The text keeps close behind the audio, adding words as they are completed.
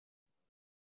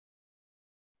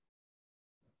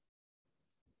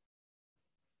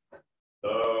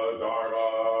The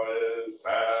dharma is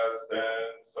vast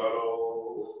and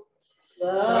subtle.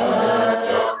 The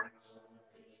dharma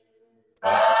is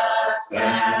vast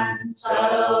and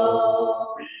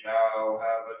subtle. We now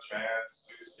have a chance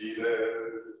to see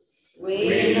this.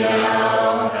 We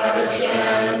now have a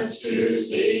chance to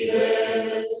see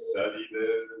this. Study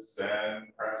this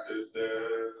and practice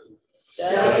this.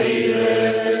 Study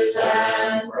this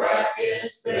and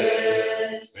practice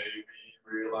this. May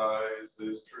we realize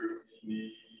this true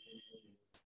meaning.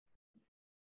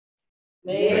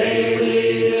 May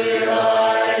we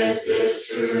realize this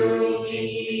true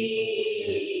meaning.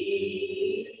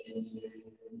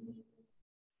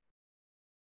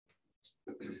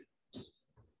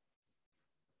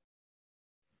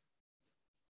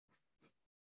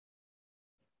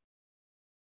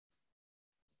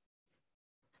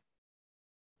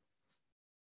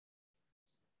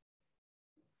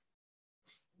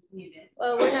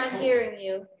 Well, we're not hearing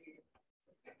you.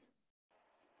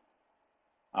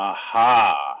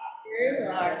 Aha. Here you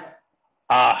are.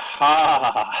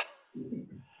 Aha.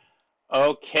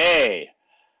 Okay.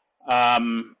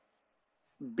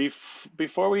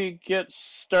 Before we get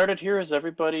started here, is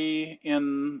everybody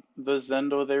in the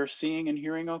Zendo there seeing and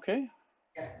hearing okay?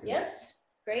 Yes,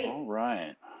 great. All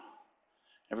right.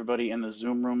 Everybody in the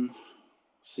Zoom room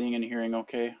seeing and hearing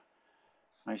okay?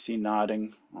 I see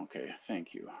nodding. Okay,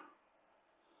 thank you.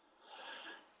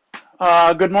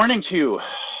 Good morning to you.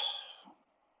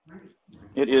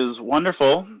 It is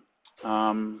wonderful.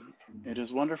 It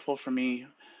is wonderful for me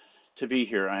to be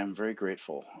here. I am very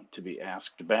grateful to be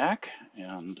asked back,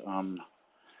 and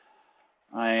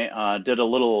I did a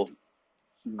little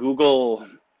Google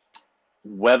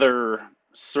weather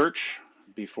search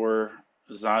before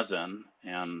Zazen,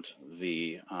 and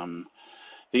the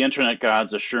internet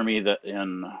gods assure me that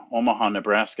in Omaha,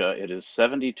 Nebraska, it is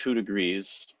 72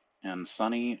 degrees and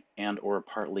sunny and or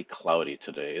partly cloudy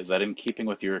today. Is that in keeping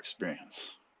with your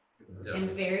experience? And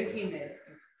very humid.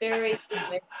 Very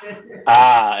humid.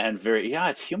 And yeah,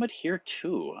 it's humid here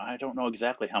too. I don't know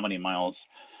exactly how many miles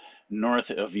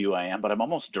north of you I am, but I'm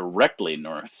almost directly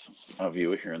north of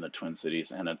you here in the Twin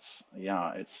Cities, and it's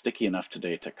sticky enough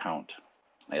today to count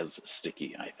as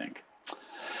sticky, I think.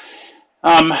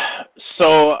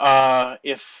 So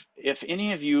if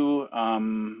any of you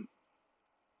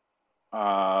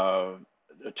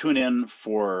tune in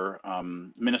for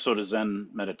Minnesota Zen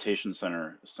Meditation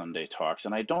Center Sunday talks,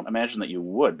 and I don't imagine that you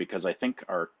would, because I think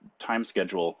our time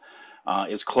schedule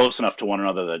is close enough to one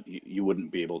another that you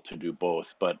wouldn't be able to do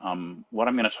both. But what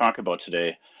I'm going to talk about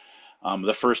today,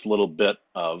 the first little bit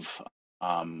of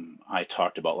I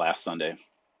talked about last Sunday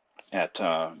at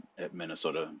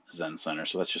Minnesota Zen Center.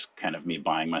 So that's just kind of me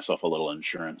buying myself a little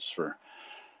insurance for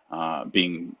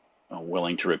being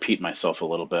willing to repeat myself a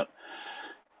little bit.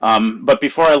 But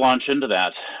before I launch into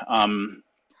that,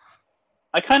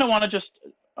 I kind of want to just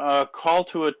call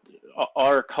to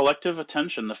our collective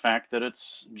attention the fact that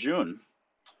it's June.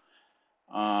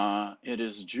 It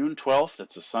is June 12th.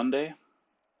 It's a Sunday.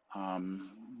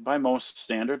 By most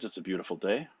standards, it's a beautiful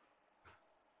day.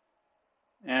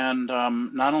 And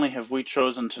not only have we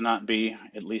chosen to not be,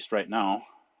 at least right now,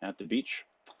 at the beach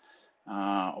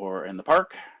or in the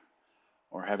park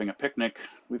or having a picnic,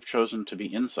 we've chosen to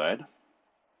be inside.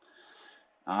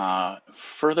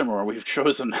 Furthermore, we've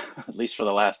chosen, at least for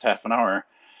the last half an hour,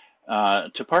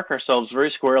 to park ourselves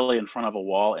very squarely in front of a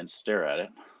wall and stare at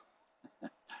it,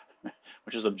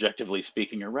 which is objectively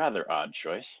speaking a rather odd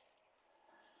choice.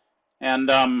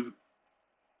 And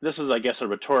this is, I guess, a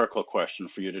rhetorical question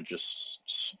for you to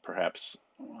just perhaps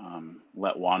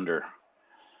let wander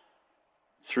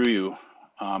through you.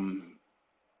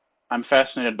 I'm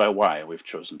fascinated by why we've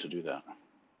chosen to do that.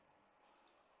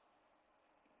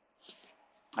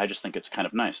 I just think it's kind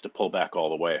of nice to pull back all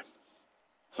the way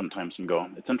sometimes and go,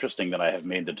 it's interesting that I have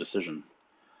made the decision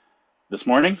this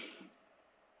morning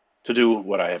to do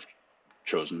what I have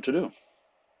chosen to do.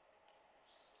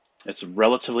 It's a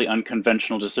relatively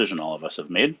unconventional decision all of us have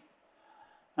made.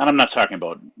 And I'm not talking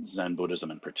about Zen Buddhism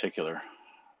in particular.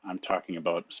 I'm talking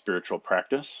about spiritual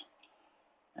practice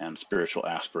and spiritual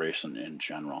aspiration in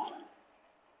general.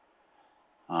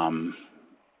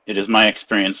 It is my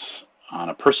experience on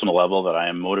a personal level that I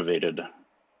am motivated,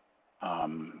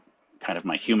 kind of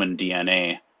my human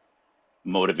DNA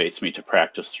motivates me to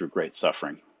practice through great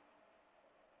suffering.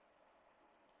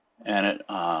 And it,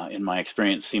 in my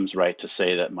experience, seems right to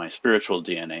say that my spiritual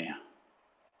DNA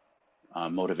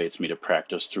motivates me to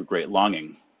practice through great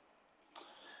longing.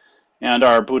 And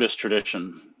our Buddhist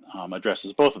tradition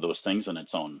addresses both of those things in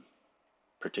its own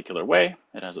particular way.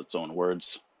 It has its own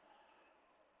words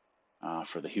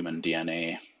for the human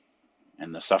DNA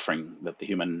and the suffering that the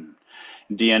human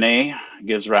DNA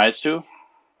gives rise to.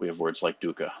 We have words like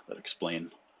dukkha that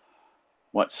explain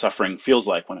what suffering feels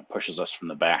like when it pushes us from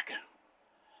the back,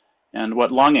 and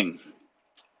what longing,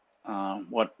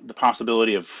 what the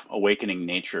possibility of awakening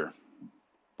nature,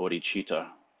 bodhicitta,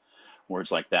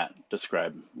 words like that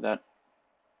describe that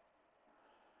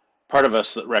part of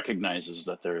us that recognizes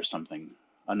that there is something,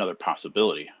 another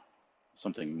possibility,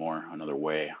 something more, another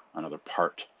way, another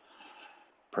part,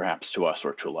 perhaps to us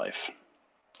or to life.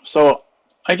 So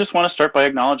I just want to start by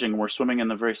acknowledging we're swimming in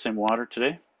the very same water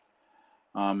today.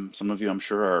 Some of you, I'm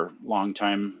sure, are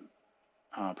longtime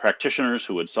practitioners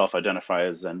who would self-identify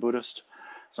as Zen Buddhist.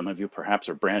 Some of you perhaps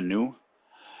are brand new.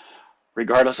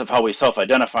 Regardless of how we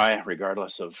self-identify,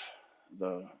 regardless of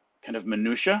the kind of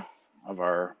minutia of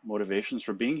our motivations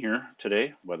for being here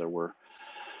today, whether we're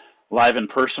live in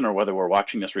person or whether we're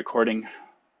watching this recording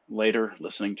later,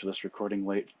 listening to this recording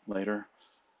later,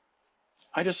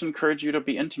 I just encourage you to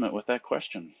be intimate with that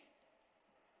question.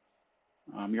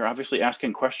 You're obviously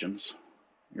asking questions.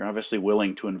 You're obviously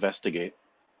willing to investigate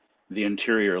the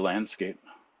interior landscape,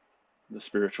 the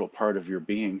spiritual part of your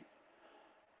being,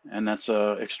 and that's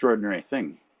an extraordinary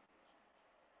thing.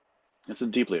 It's a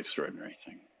deeply extraordinary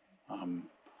thing.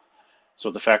 So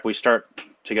the fact we start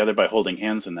together by holding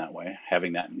hands in that way,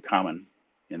 having that in common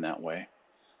in that way,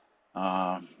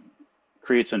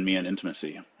 creates in me an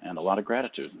intimacy and a lot of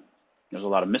gratitude. There's a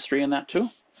lot of mystery in that too,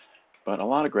 but a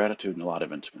lot of gratitude and a lot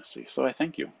of intimacy. So I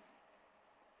thank you.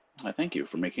 I thank you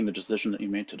for making the decision that you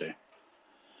made today.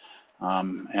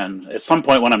 And at some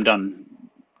point when I'm done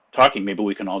talking, maybe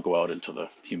we can all go out into the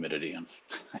humidity and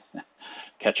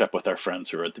catch up with our friends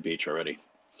who are at the beach already.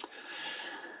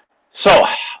 So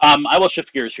I will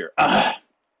shift gears here.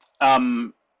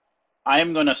 I'm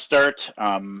going to start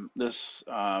this.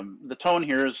 The tone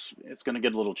here is it's going to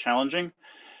get a little challenging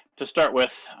to start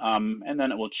with, and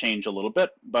then it will change a little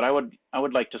bit. But I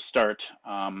would like to start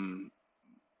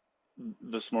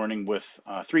this morning with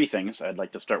three things. I'd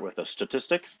like to start with a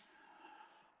statistic,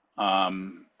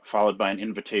 followed by an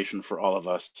invitation for all of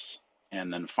us,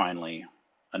 and then finally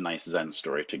a nice Zen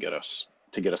story to get us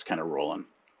kind of rolling.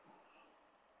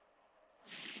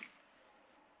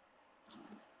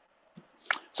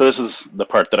 So this is the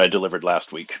part that I delivered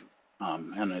last week,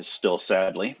 and is still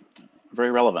sadly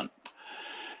very relevant.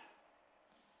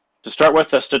 To start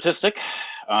with, a statistic,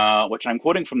 which I'm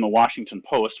quoting from the Washington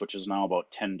Post, which is now about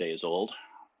 10 days old.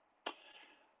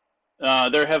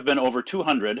 There have been over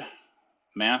 200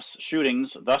 mass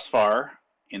shootings thus far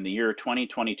in the year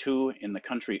 2022 in the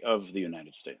country of the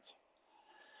United States.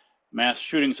 Mass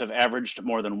shootings have averaged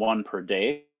more than one per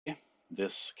day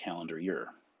this calendar year.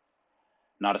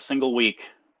 Not a single week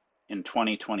in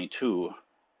 2022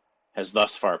 has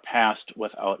thus far passed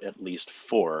without at least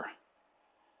 4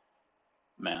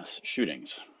 mass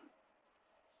shootings.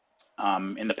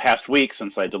 In the past week,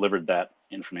 since I delivered that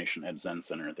information at Zen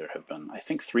Center, there have been, I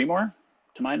think, 3 more,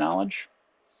 to my knowledge.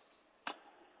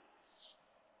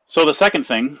 So the second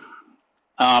thing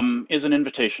is an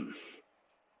invitation.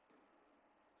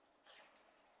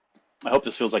 I hope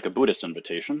this feels like a Buddhist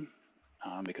invitation,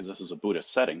 because this is a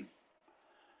Buddhist setting.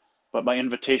 But my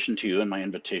invitation to you and my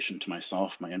invitation to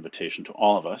myself, my invitation to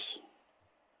all of us,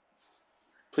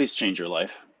 please change your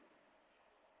life.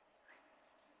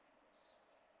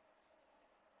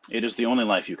 It is the only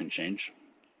life you can change.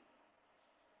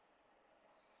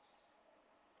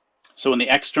 So in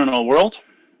the external world,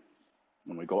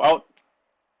 when we go out,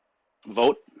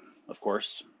 vote, of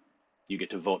course. You get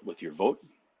to vote with your vote.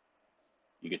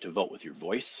 You get to vote with your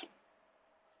voice.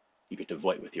 You get to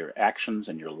vote with your actions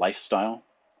and your lifestyle.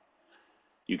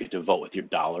 You get to vote with your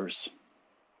dollars.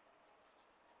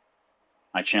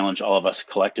 I challenge all of us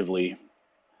collectively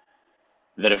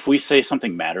that if we say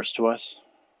something matters to us,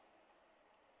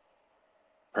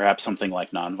 perhaps something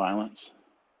like nonviolence,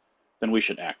 then we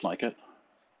should act like it.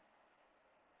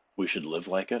 We should live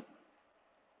like it.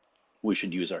 We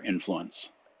should use our influence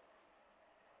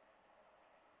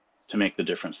to make the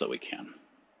difference that we can.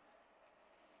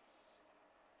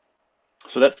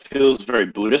 So that feels very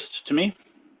Buddhist to me.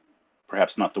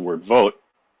 Perhaps not the word vote,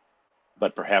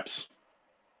 but perhaps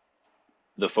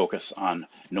the focus on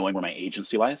knowing where my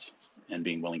agency lies and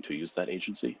being willing to use that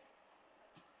agency.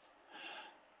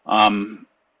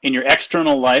 In your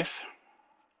external life,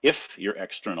 if your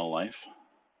external life,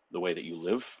 the way that you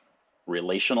live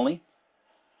relationally,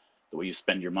 the way you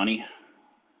spend your money,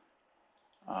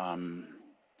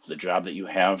 the job that you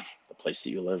have, the place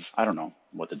that you live, I don't know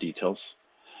what the details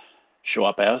show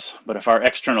up as, but if our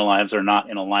external lives are not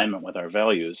in alignment with our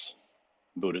values,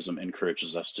 Buddhism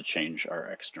encourages us to change our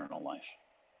external life.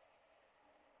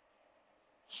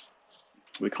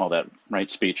 We call that right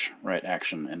speech, right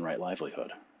action, and right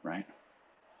livelihood, right?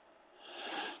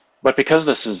 But because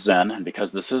this is Zen and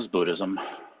because this is Buddhism,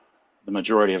 the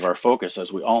majority of our focus,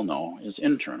 as we all know, is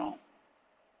internal,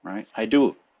 right? I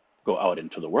do go out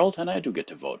into the world and I do get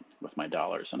to vote with my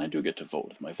dollars and I do get to vote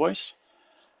with my voice.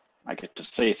 I get to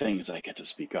say things, I get to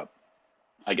speak up.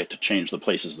 I get to change the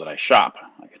places that I shop.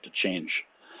 I get to change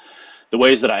the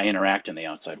ways that I interact in the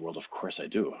outside world. Of course I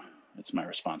do. It's my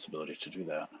responsibility to do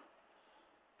that.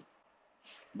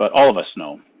 But all of us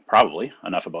know, probably,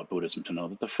 enough about Buddhism to know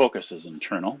that the focus is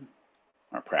internal.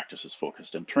 Our practice is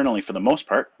focused internally for the most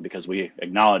part, because we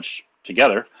acknowledge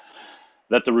together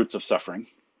that the roots of suffering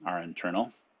are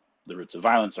internal, the roots of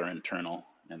violence are internal,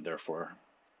 and therefore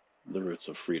the roots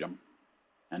of freedom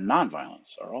and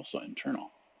nonviolence are also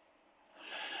internal.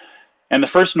 And the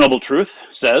first noble truth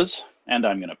says, and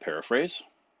I'm going to paraphrase,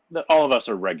 that all of us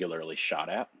are regularly shot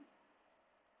at,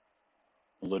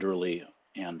 literally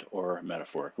and or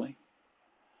metaphorically.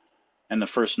 And the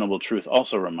first noble truth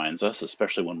also reminds us,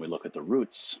 especially when we look at the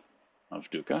roots of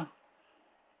dukkha,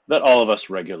 that all of us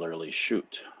regularly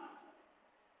shoot.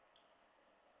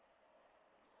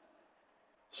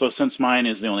 So since mine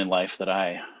is the only life that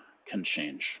I can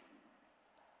change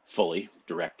fully,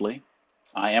 directly,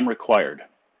 I am required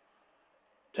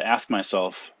to ask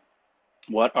myself,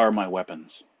 what are my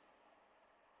weapons?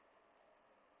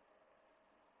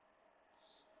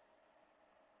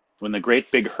 When the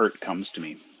great big hurt comes to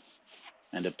me,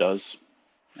 and it does,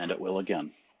 and it will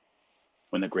again,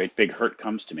 when the great big hurt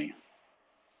comes to me,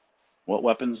 what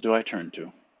weapons do I turn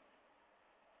to?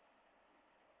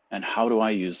 And how do I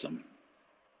use them?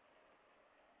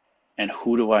 And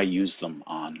who do I use them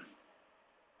on?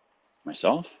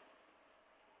 Myself?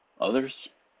 Others?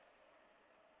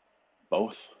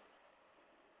 Both?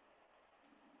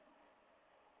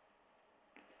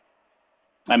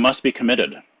 I must be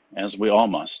committed, as we all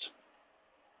must,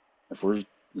 if we're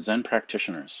Zen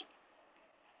practitioners,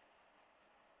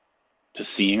 to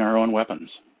seeing our own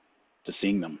weapons, to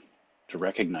seeing them, to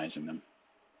recognizing them,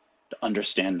 to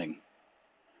understanding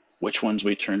which ones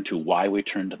we turn to, why we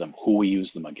turn to them, who we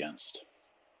use them against.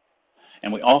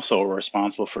 And we also are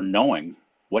responsible for knowing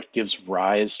what gives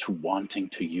rise to wanting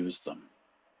to use them.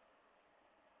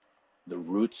 The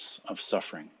roots of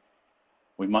suffering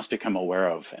we must become aware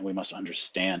of, and we must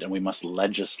understand, and we must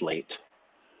legislate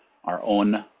our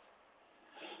own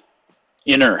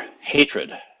inner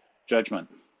hatred, judgment,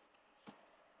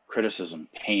 criticism,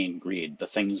 pain, greed, the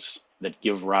things that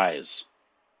give rise,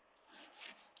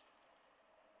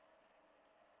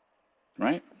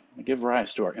 right? They give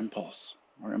rise to our impulse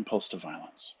to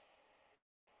violence.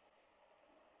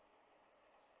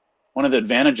 One of the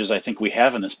advantages I think we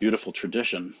have in this beautiful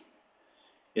tradition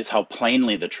is how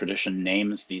plainly the tradition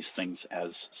names these things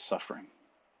as suffering.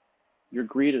 Your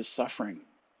greed is suffering,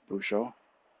 Busho.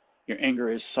 Your anger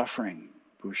is suffering,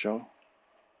 Busho.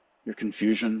 Your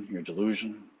confusion, your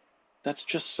delusion, that's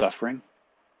just suffering.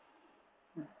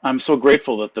 I'm so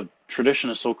grateful that the tradition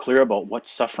is so clear about what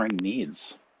suffering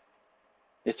needs.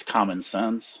 It's common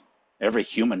sense. Every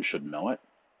human should know it.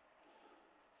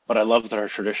 But I love that our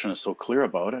tradition is so clear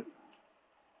about it.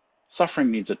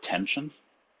 Suffering needs attention.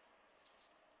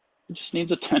 It just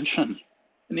needs attention.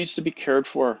 It needs to be cared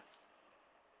for.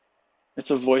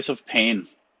 It's a voice of pain,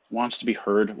 wants to be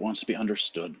heard, wants to be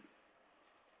understood.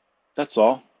 That's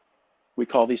all. We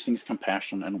call these things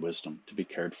compassion and wisdom, to be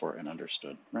cared for and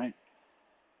understood, right?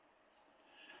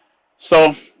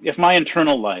 So if my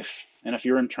internal life, and if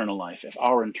your internal life, if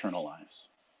our internal lives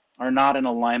are not in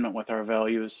alignment with our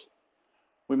values,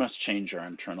 we must change our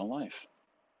internal life.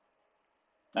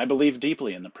 I believe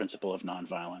deeply in the principle of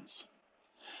nonviolence.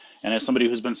 And as somebody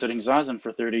who's been sitting Zazen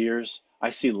for 30 years, I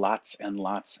see lots and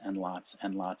lots and lots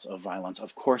and lots of violence,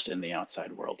 of course, in the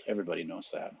outside world. Everybody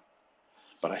knows that.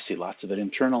 But I see lots of it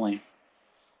internally,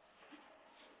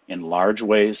 in large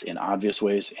ways, in obvious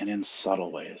ways, and in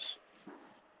subtle ways.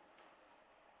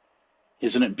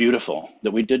 Isn't it beautiful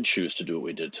that we did choose to do what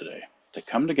we did today? To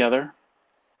come together,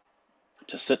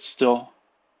 to sit still,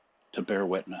 to bear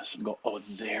witness and go, oh,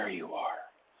 there you are.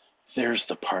 There's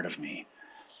the part of me,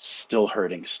 still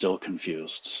hurting, still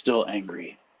confused, still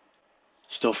angry,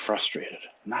 still frustrated,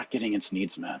 not getting its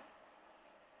needs met.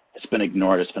 It's been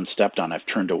ignored, it's been stepped on, I've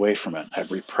turned away from it,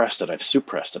 I've repressed it, I've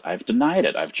suppressed it, I've denied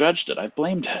it, I've judged it, I've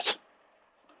blamed it.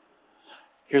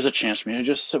 Here's a chance for me to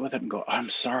just sit with it and go, I'm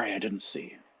sorry I didn't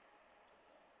see.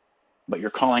 But you're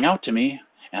calling out to me,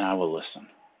 and I will listen.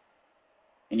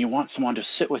 And you want someone to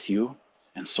sit with you,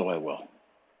 and so I will.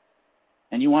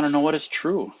 And you want to know what is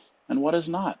true and what is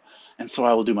not, and so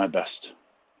I will do my best.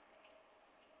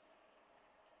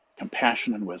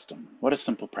 Compassion and wisdom. What a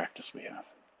simple practice we have.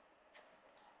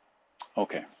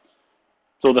 Okay.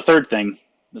 So the third thing,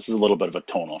 this is a little bit of a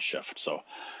tonal shift. So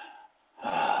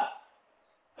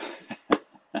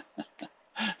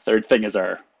third thing is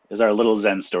our little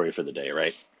Zen story for the day,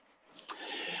 right?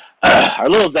 Our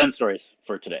little Zen stories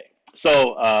for today.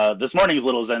 So this morning's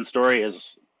little Zen story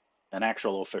is an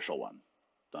actual official one.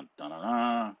 Dun, dun, dun,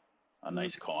 dun. A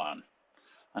nice koan.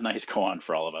 A nice koan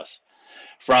for all of us.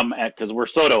 Because we're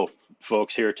Soto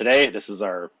folks here today. This is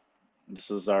our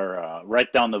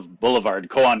right down the boulevard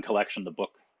koan collection, the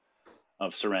Book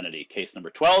of Serenity, case number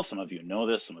 12. Some of you know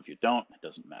this, some of you don't. It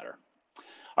doesn't matter.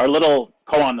 Our little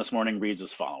koan this morning reads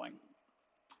as following.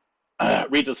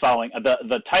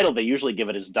 The title they usually give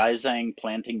it is Daizang,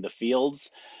 Planting the Fields,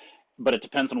 but it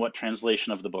depends on what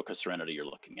translation of the Book of Serenity you're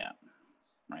looking at.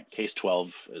 Right? Case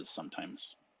 12 is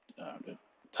sometimes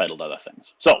titled other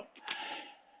things. So,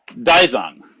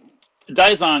 Daizang.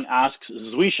 Daizang asks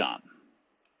Zuishan,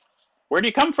 where do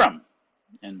you come from?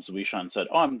 And Zuishan said,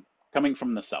 oh, I'm coming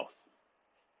from the south.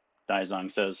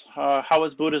 Daizang says, how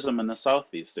is Buddhism in the south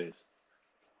these days?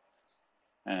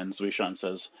 And Zuishan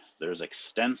says, there's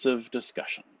extensive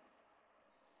discussion.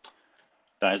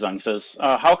 Daizang says,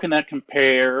 how can that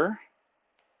compare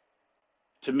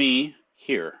to me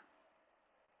here,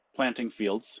 planting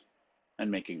fields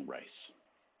and making rice?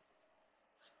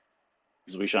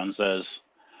 Zuishan says,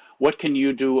 what can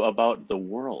you do about the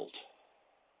world?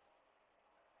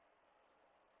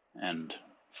 And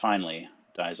finally,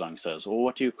 Daizang says, well,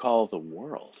 what do you call the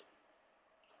world?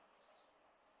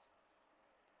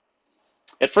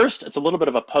 At first, it's a little bit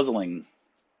of a puzzling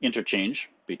interchange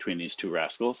between these two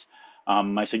rascals.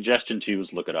 My suggestion to you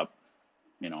is look it up.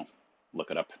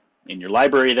 Look it up in your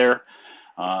library there,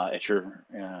 at your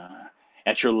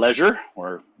leisure,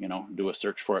 or do a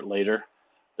search for it later.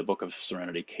 The Book of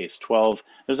Serenity, case 12.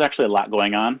 There's actually a lot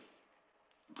going on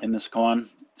in this koan,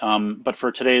 but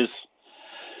for today's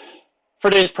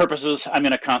purposes, I'm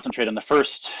going to concentrate on the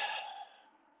first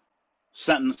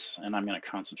sentence, and I'm going to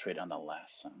concentrate on the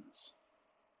last sentence.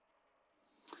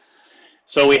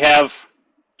 So we have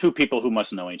two people who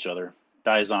must know each other.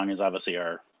 Daizang is obviously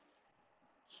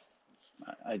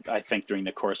I think during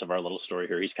the course of our little story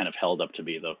here, he's kind of held up to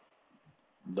be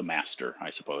the master,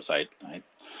 I suppose.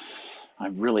 I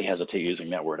really hesitate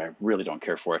using that word. I really don't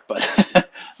care for it, but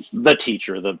the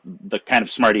teacher, the kind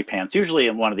of smarty pants. Usually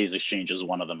in one of these exchanges,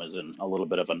 one of them is in a little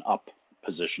bit of an up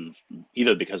position,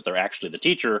 either because they're actually the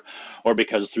teacher or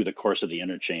because through the course of the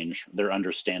interchange, their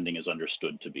understanding is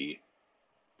understood to be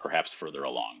perhaps further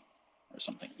along or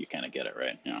something. You kind of get it,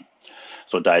 right?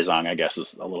 So Daizang, I guess,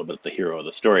 is a little bit the hero of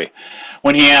the story.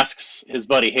 When he asks his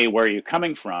buddy, hey, where are you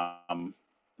coming from?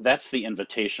 That's the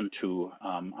invitation to,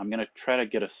 I'm going to try to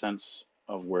get a sense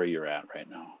of where you're at right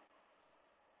now.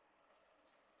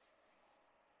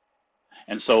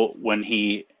 And so when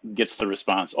he gets the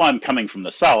response, oh, I'm coming from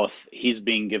the south, he's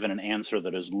being given an answer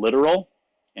that is literal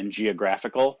and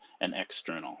geographical and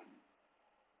external.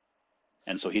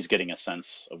 And so he's getting a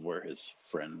sense of where his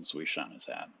friend Zuishan is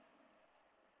at.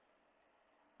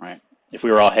 Right? If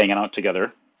we were all hanging out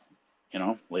together,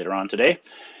 later on today,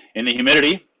 in the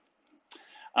humidity,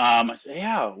 I say,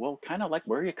 yeah, well, kind of like,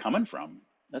 where are you coming from?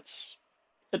 That's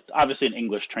obviously an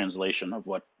English translation of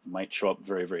what might show up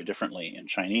very, very differently in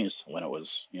Chinese when it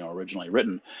was, originally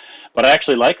written. But I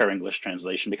actually like our English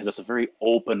translation because it's a very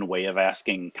open way of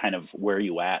asking kind of where are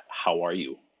you at, how are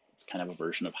you? It's kind of a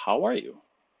version of how are you?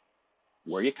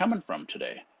 Where are you coming from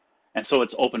today? And so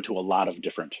it's open to a lot of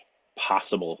different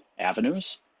possible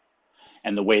avenues.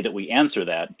 And the way that we answer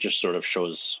that just sort of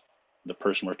shows the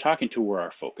person we're talking to where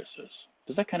our focus is.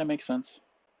 Does that kind of make sense?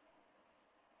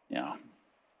 Yeah.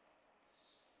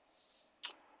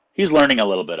 He's learning a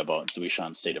little bit about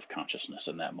Zuishan's state of consciousness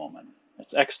in that moment.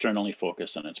 It's externally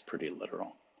focused and it's pretty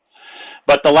literal.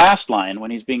 But the last line,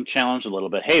 when he's being challenged a little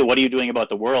bit, hey, what are you doing about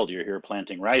the world? You're here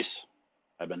planting rice.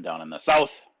 I've been down in the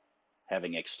south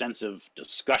having extensive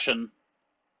discussion,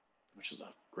 which is a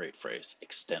great phrase,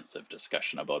 extensive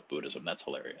discussion about Buddhism. That's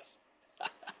hilarious.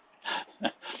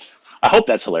 I hope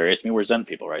that's hilarious. I mean, we're Zen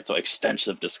people, right? So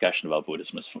extensive discussion about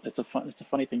Buddhism, it's a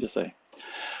funny thing to say.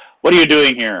 What are you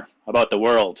doing here about the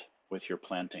world with your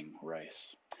planting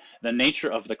rice? The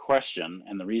nature of the question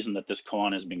and the reason that this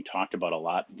koan is being talked about a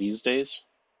lot these days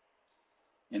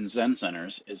in Zen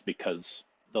centers is because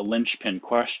the linchpin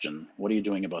question, what are you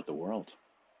doing about the world,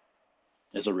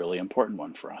 is a really important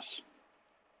one for us.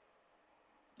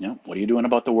 What are you doing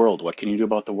about the world? What can you do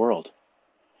about the world?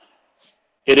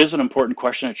 It is an important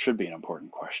question. It should be an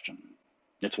important question.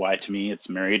 It's why, to me, it's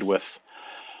married with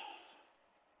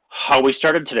how we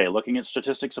started today, looking at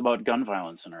statistics about gun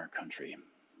violence in our country.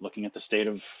 looking at the state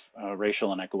of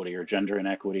racial inequity or gender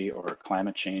inequity or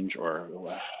climate change, or,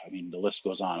 I mean, the list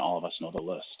goes on. All of us know the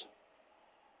list.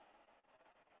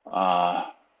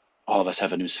 All of us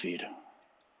have a news feed.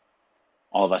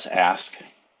 All of us ask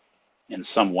in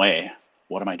some way,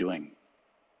 what am I doing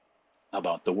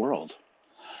about the world?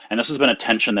 And this has been a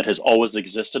tension that has always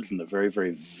existed from the very,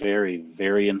 very, very,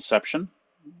 very inception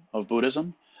of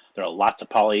Buddhism. There are lots of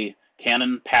Pali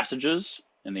Canon passages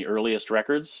in the earliest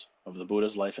records of the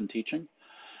Buddha's life and teaching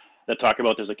that talk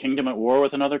about there's a kingdom at war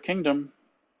with another kingdom,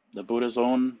 the Buddha's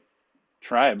own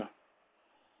tribe.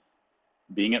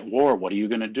 Being at war, what are you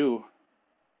going to do,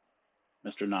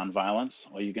 Mr. Nonviolence?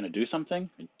 Are you going to do something?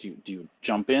 Do you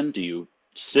jump in? Do you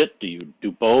sit? Do you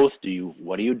do both?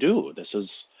 What do you do? This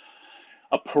is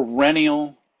a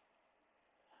perennial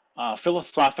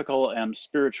philosophical and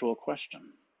spiritual question.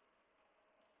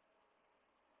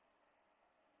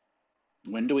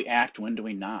 When do we act? When do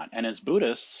we not? And as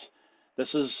Buddhists,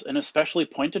 this is an especially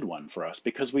pointed one for us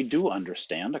because we do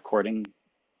understand, according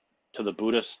to the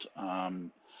Buddhist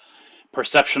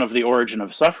perception of the origin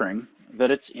of suffering,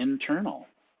 that it's internal.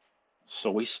 So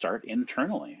we start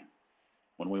internally.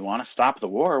 When we want to stop the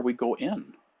war, we go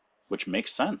in, which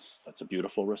makes sense. That's a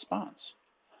beautiful response.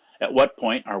 At what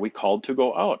point are we called to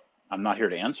go out? I'm not here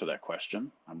to answer that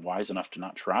question. I'm wise enough to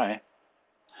not try.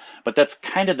 But that's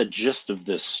kind of the gist of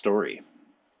this story.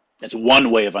 It's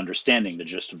one way of understanding the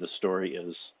gist of the story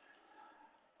is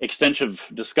extensive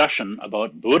discussion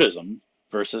about Buddhism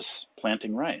versus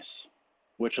planting rice.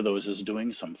 Which of those is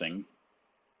doing something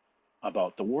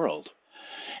about the world?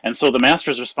 And so the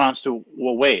master's response to,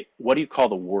 well, wait, what do you call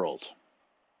the world?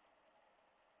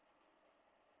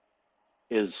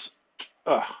 Is,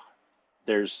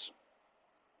 there's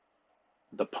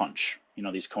the punch. You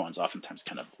know, these koans oftentimes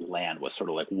kind of land with sort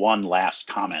of like one last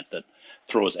comment that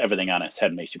throws everything on its head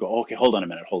and makes you go, okay, hold on a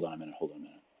minute.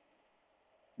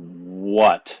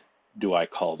 What do I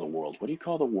call the world? What do you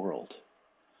call the world?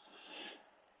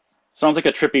 Sounds like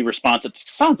a trippy response. It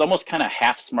sounds almost kind of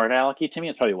half smart alecky to me.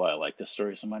 It's probably why I like this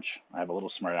story so much. I have a little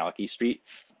smart alecky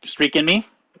streak in me.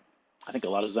 I think a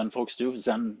lot of Zen folks do.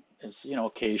 Zen is,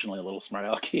 occasionally a little smart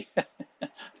alecky,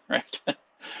 right?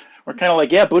 We're kind of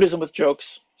like, yeah, Buddhism with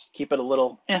jokes. Just keep it a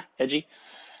little edgy.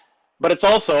 But it's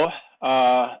also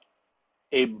a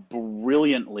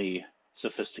brilliantly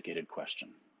sophisticated question.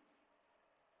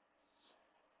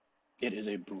 It is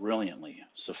a brilliantly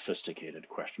sophisticated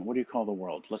question. What do you call the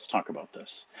world? Let's talk about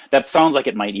this. That sounds like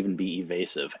it might even be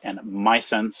evasive. And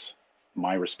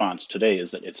my response today is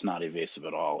that it's not evasive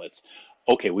at all. It's,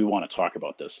 okay, we want to talk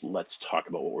about this. Let's talk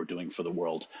about what we're doing for the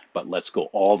world, but let's go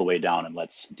all the way down and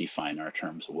let's define our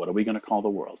terms. What are we going to call the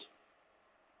world?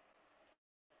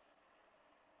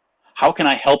 How can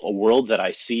I help a world that I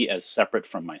see as separate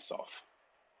from myself?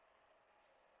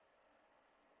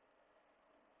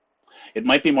 It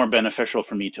might be more beneficial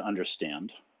for me to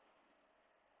understand.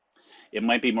 It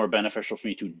might be more beneficial for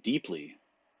me to deeply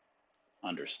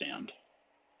understand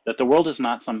that the world is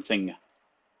not something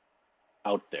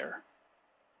out there.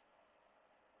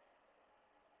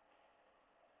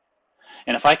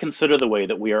 And if I consider the way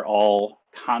that we are all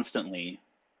constantly,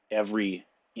 every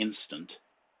instant,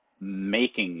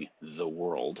 making the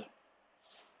world,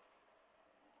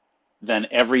 then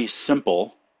every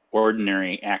simple,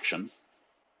 ordinary action,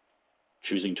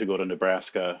 choosing to go to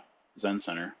Nebraska Zen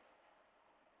Center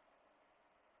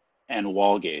and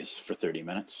wall gaze for 30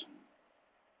 minutes,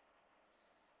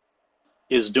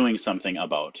 is doing something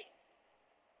about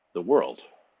the world.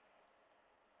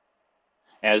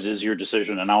 As is your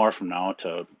decision an hour from now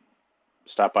to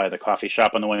stop by the coffee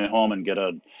shop on the way home and get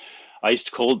a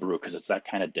iced cold brew because it's that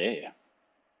kind of day.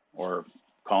 Or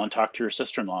call and talk to your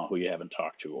sister-in-law who you haven't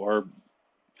talked to. Or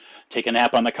take a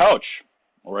nap on the couch.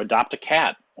 Or adopt a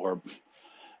cat. Or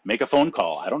make a phone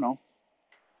call. I don't know.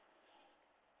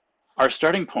 Our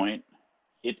starting point,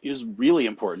 it is really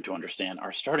important to understand,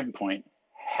 our starting point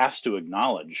has to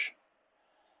acknowledge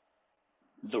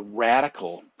the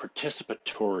radical,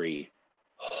 participatory,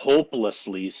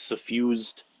 hopelessly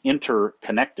suffused,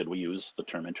 interconnected, we use the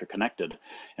term interconnected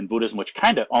in Buddhism, which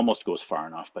kind of almost goes far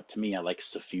enough, but to me I like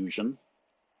suffusion,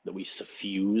 that we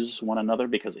suffuse one another,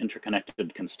 because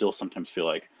interconnected can still sometimes feel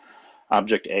like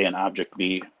object A and object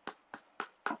B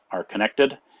are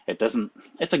connected.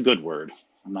 It's a good word.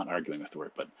 I'm not arguing with the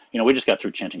word, but we just got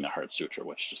through chanting the Heart Sutra,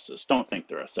 which just says, don't think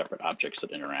there are separate objects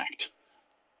that interact.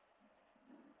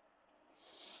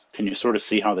 Can you sort of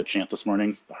see how the chant this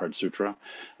morning, the Heart Sutra,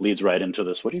 leads right into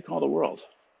this? What do you call the world?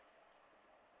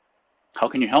 How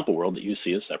can you help a world that you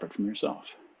see as separate from yourself?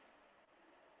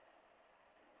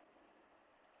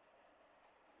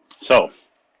 So,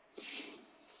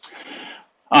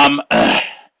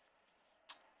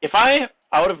 If I,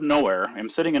 out of nowhere, am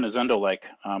sitting in a Zendo like,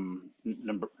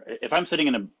 if I'm sitting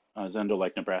in a Zendo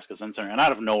like Nebraska Zen Center, and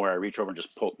out of nowhere I reach over and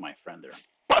just poke my friend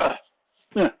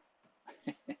there,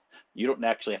 you don't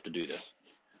actually have to do this.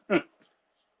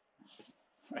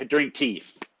 Right? During tea,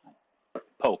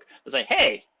 poke. They say,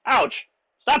 "Hey, ouch!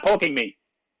 Stop poking me."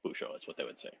 Busho, that's what they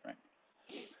would say, right?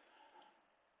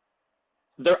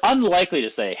 They're unlikely to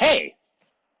say, "Hey,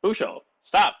 Busho,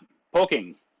 stop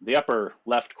poking the upper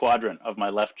left quadrant of my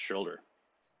left shoulder."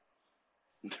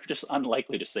 They're just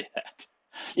unlikely to say that.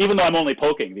 Even though I'm only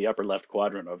poking the upper left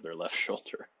quadrant of their left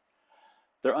shoulder.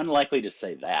 They're unlikely to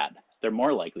say that. They're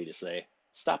more likely to say,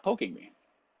 "Stop poking me."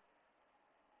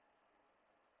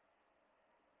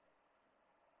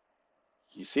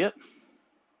 You see it?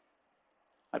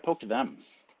 I poked them.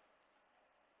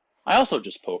 I also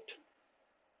just poked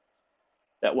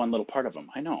that one little part of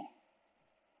them. I know.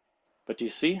 But do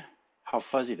you see how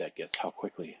fuzzy that gets, how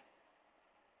quickly?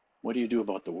 What do you do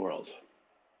about the world?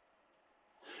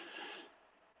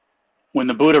 When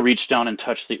the Buddha reached down and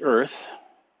touched the earth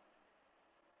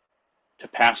to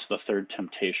pass the third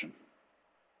temptation,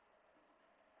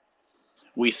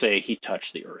 we say he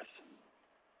touched the earth.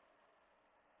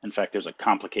 In fact, there's a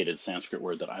complicated Sanskrit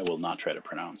word that I will not try to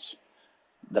pronounce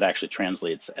that actually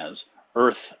translates as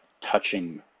earth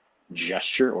touching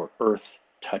gesture or earth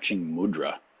touching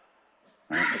mudra.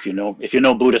 Right? If you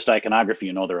know Buddhist iconography,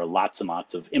 you know there are lots and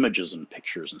lots of images and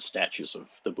pictures and statues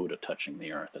of the Buddha touching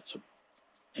the earth. It's an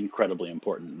incredibly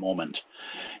important moment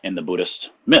in the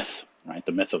Buddhist myth, right?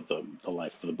 The myth of the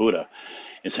life of the Buddha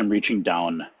is him reaching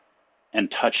down and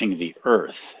touching the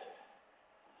earth.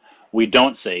 We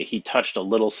don't say he touched a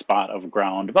little spot of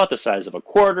ground about the size of a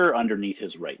quarter underneath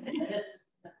his right knee,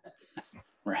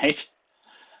 right?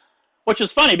 Which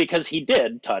is funny because he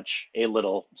did touch a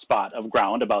little spot of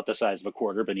ground about the size of a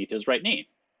quarter beneath his right knee,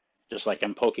 just like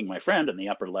I'm poking my friend in the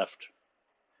upper left.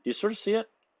 Do you sort of see it?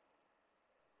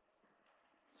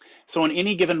 So in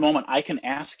any given moment, I can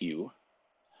ask you,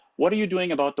 what are you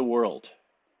doing about the world?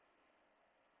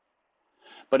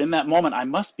 But in that moment, I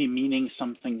must be meaning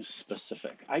something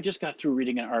specific. I just got through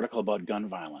reading an article about gun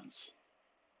violence.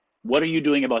 What are you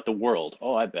doing about the world?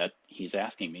 Oh, I bet he's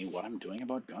asking me what I'm doing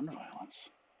about gun violence.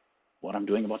 What I'm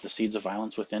doing about the seeds of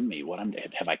violence within me.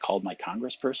 Have I called my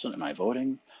congressperson? Am I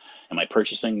voting? Am I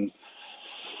purchasing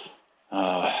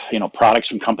products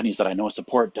from companies that I know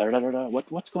support?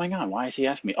 What's going on? Why is he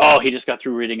asking me? Oh, he just got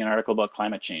through reading an article about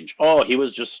climate change. Oh, he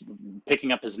was just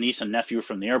picking up his niece and nephew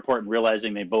from the airport and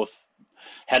realizing they both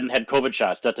hadn't had COVID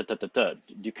shots. Do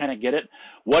you kind of get it?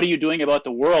 What are you doing about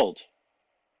the world?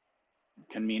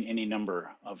 Can mean any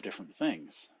number of different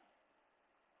things.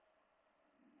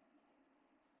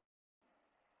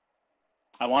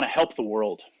 I want to help the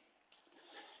world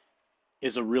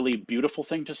is a really beautiful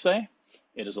thing to say.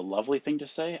 It is a lovely thing to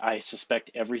say. I suspect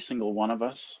every single one of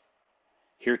us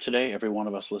here today, every one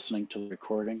of us listening to the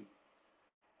recording,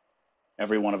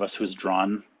 every one of us who's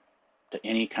drawn to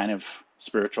any kind of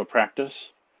spiritual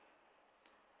practice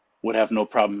would have no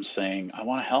problem saying, I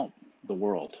want to help the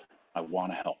world. I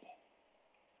want to help.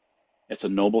 It's a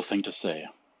noble thing to say.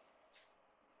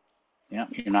 Yeah,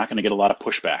 you're not going to get a lot of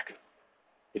pushback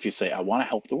if you say, I want to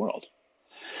help the world.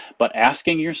 But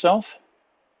asking yourself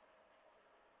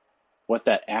what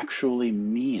that actually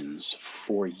means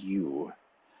for you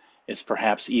is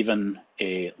perhaps even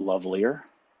a lovelier,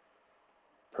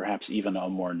 perhaps even a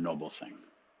more noble thing.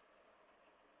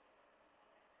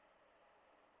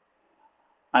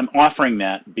 I'm offering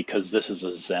that because this is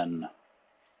a Zen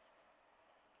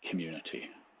community.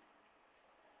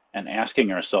 And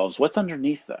asking ourselves, what's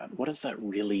underneath that? What does that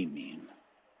really mean?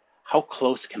 How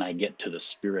close can I get to the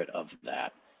spirit of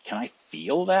that? Can I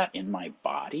feel that in my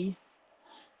body?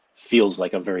 Feels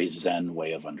like a very Zen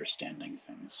way of understanding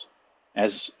things.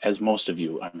 As most of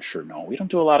you, I'm sure, know, we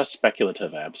don't do a lot of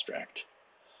speculative abstract.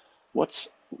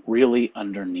 What's really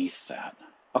underneath that?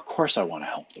 Of course I want to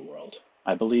help the world.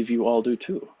 I believe you all do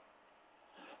too.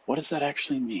 What does that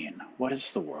actually mean? What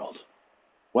is the world?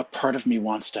 What part of me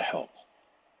wants to help?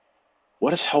 What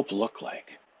does help look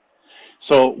like?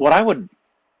 So what I would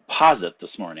posit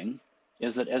this morning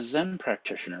is that as Zen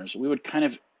practitioners, we would kind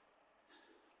of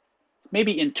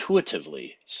maybe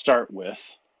intuitively start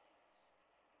with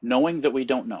knowing that we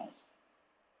don't know.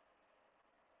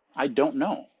 I don't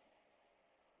know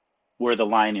where the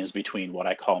line is between what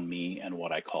I call me and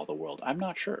what I call the world. I'm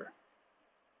not sure.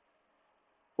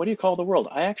 What do you call the world?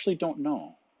 I actually don't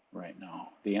know right now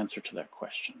the answer to that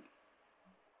question.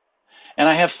 And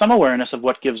I have some awareness of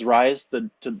what gives rise to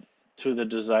the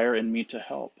desire in me to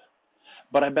help.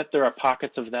 But I bet there are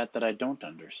pockets of that I don't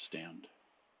understand.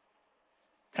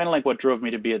 Kind of like what drove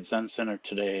me to be at Zen Center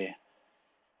today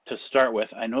to start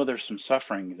with, I know there's some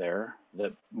suffering there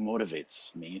that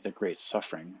motivates me, the great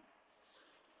suffering,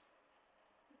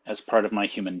 as part of my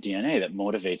human DNA that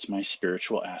motivates my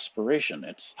spiritual aspiration.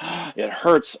 It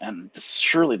hurts, and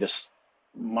surely this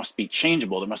must be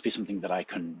changeable. There must be something that I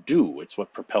can do. It's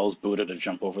what propels Buddha to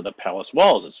jump over the palace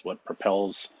walls. It's what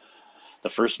propels the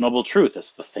First Noble Truth.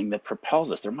 It's the thing that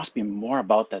propels us. There must be more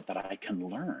about that that I can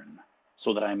learn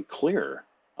so that I'm clear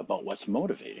about what's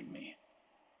motivating me.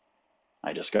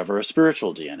 I discover a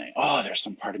spiritual DNA. Oh, there's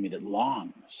some part of me that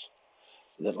longs,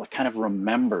 that kind of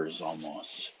remembers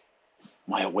almost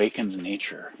my awakened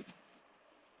nature,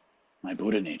 my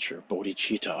Buddha nature,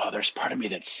 bodhicitta. Oh, there's part of me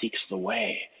that seeks the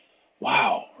way.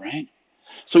 Wow, right?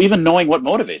 So even knowing what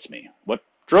motivates me, what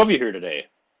drove you here today?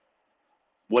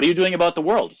 What are you doing about the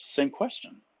world? It's the same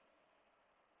question.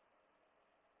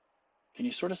 Can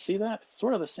you sort of see that? It's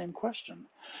sort of the same question.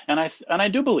 And I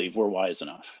do believe we're wise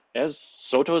enough as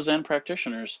Soto Zen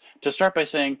practitioners to start by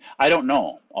saying, I don't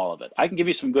know all of it. I can give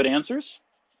you some good answers.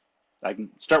 I can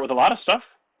start with a lot of stuff.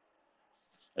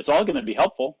 It's all going to be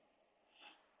helpful.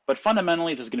 But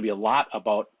fundamentally, there's going to be a lot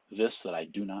about this that I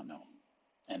do not know.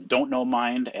 And don't know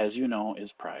mind, as you know,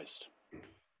 is prized.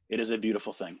 It is a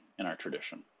beautiful thing in our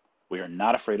tradition. We are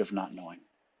not afraid of not knowing.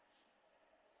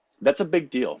 That's a big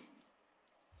deal.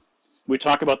 We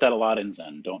talk about that a lot in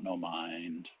Zen. Don't know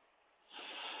mind,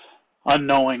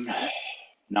 unknowing,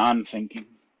 non-thinking,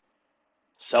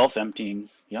 self-emptying.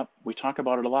 Yep, we talk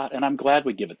about it a lot, and I'm glad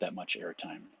we give it that much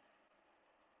airtime.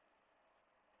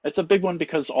 It's a big one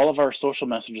because all of our social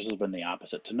messages have been the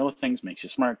opposite. To know things makes you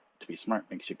smart. To be smart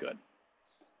makes you good.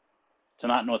 To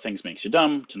not know things makes you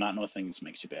dumb. To not know things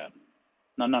makes you bad.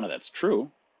 Now, none of that's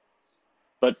true,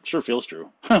 but sure feels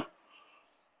true.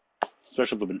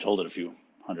 Especially if we've been told it a few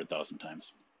 100,000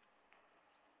 times.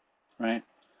 Right?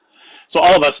 So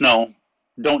all of us know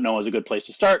don't know is a good place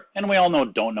to start, and we all know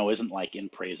don't know isn't like in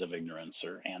praise of ignorance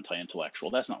or anti-intellectual.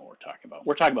 That's not what we're talking about.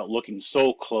 We're talking about looking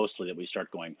so closely that we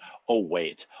start going, oh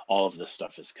wait, all of this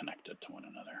stuff is connected to one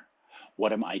another.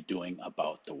 What am I doing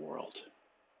about the world?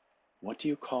 What do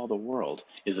you call the world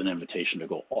is an invitation to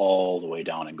go all the way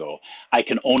down and go, I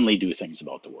can only do things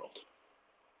about the world.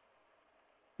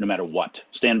 No matter what.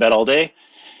 Stay in bed all day,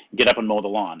 get up and mow the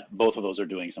lawn. Both of those are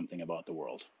doing something about the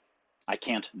world. I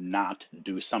can't not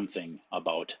do something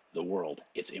about the world.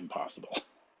 It's impossible,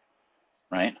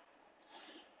 right?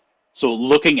 So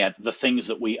looking at the things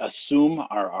that we assume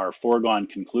are our foregone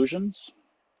conclusions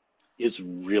is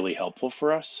really helpful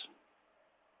for us.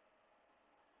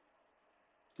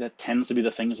 That tends to be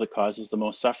the things that causes the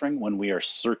most suffering when we are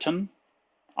certain,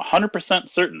 100%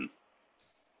 certain.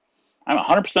 I'm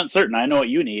 100% certain I know what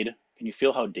you need. Can you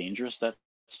feel how dangerous that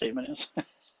statement is?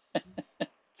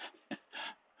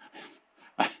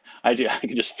 I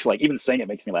can just feel like even saying it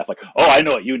makes me laugh. Like, oh, I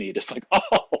know what you need. It's like,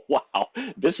 oh, wow,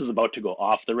 this is about to go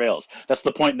off the rails. That's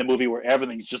the point in the movie where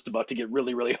everything's just about to get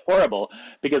really, really horrible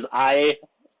because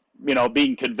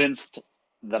being convinced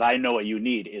that I know what you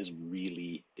need is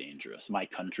really dangerous. My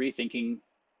country thinking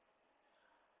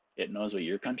it knows what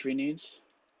your country needs.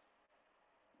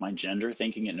 My gender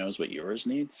thinking it knows what yours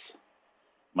needs.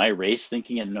 My race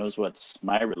thinking it knows what's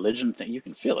my religion thing. You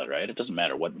can feel it, right? It doesn't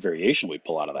matter what variation we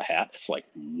pull out of the hat. It's like,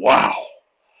 wow.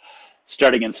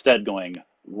 Starting instead going,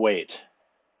 wait,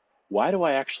 why do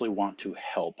I actually want to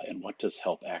help? And what does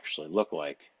help actually look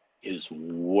like is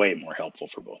way more helpful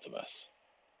for both of us.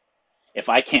 If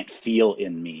I can't feel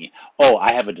in me, oh,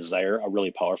 I have a desire, a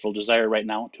really powerful desire right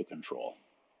now to control,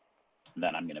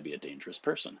 then I'm going to be a dangerous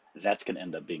person. That's going to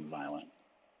end up being violent,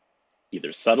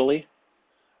 either subtly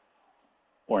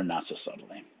or not so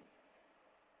subtly.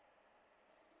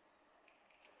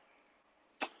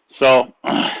 So,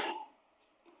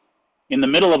 in the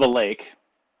middle of a lake,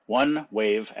 one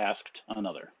wave asked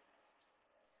another,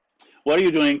 what are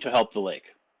you doing to help the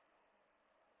lake?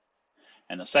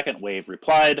 And the second wave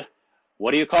replied,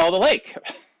 what do you call the lake?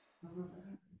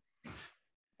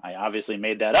 I obviously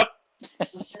made that up.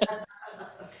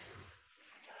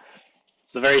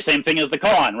 It's the very same thing as the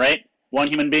koan, right? One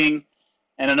human being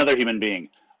and another human being.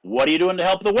 What are you doing to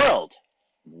help the world?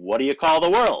 What do you call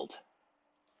the world?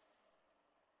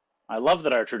 I love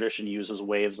that our tradition uses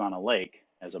waves on a lake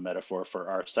as a metaphor for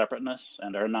our separateness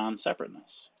and our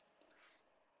non-separateness.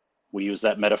 We use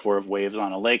that metaphor of waves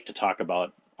on a lake to talk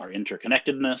about our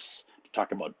interconnectedness, to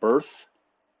talk about birth,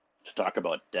 to talk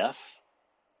about death.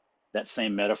 That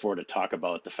same metaphor to talk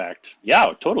about the fact,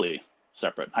 yeah, totally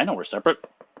separate. I know we're separate.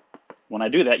 When I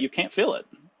do that, you can't feel it.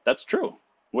 That's true.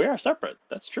 We are separate.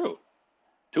 That's true.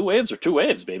 Two waves are two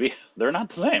waves, baby. They're not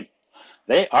the same.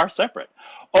 They are separate.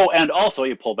 Oh, and also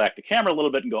you pull back the camera a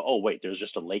little bit and go, oh, wait, there's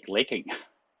just a lake laking.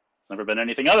 It's never been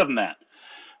anything other than that.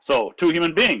 So, two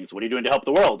human beings, what are you doing to help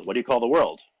the world? What do you call the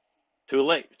world?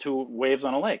 Two waves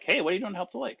on a lake. Hey, what are you doing to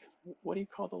help the lake? What do you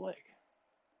call the lake?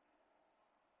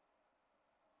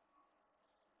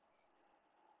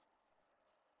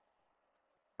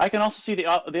 I can also see the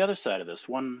other side of this.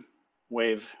 One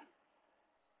wave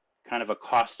kind of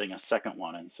accosting a second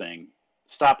one and saying,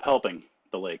 stop helping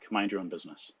the lake, mind your own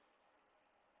business.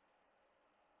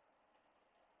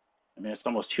 I mean, it's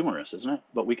almost humorous, isn't it?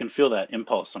 But we can feel that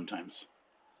impulse sometimes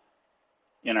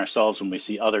in ourselves when we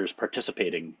see others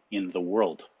participating in the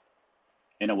world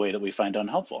in a way that we find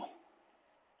unhelpful.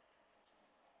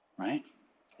 Right?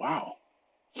 Wow.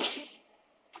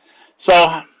 So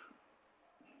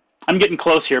I'm getting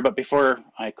close here, but before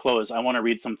I close, I want to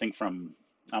read something from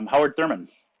Howard Thurman.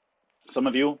 Some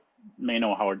of you may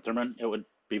know Howard Thurman. It would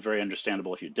be very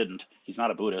understandable if you didn't. He's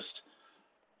not a Buddhist.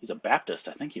 He's a Baptist.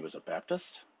 I think he was a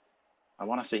Baptist. I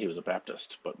want to say he was a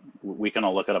Baptist, but we can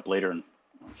all look it up later and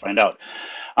find out.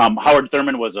 Howard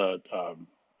Thurman was a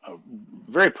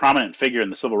very prominent figure in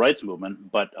the civil rights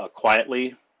movement, but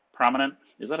quietly prominent.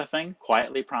 Is that a thing?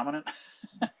 Quietly prominent?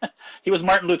 He was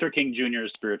Martin Luther King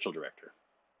Jr.'s spiritual director.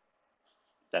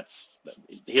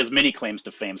 He has many claims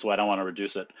to fame, so I don't want to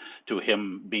reduce it to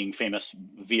him being famous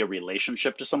via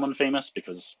relationship to someone famous,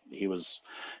 because he was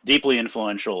deeply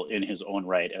influential in his own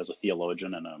right as a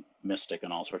theologian and a mystic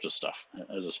and all sorts of stuff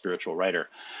as a spiritual writer.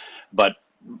 But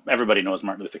everybody knows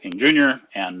Martin Luther King Jr.,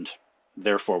 and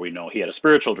therefore we know he had a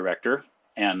spiritual director,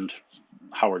 and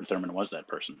Howard Thurman was that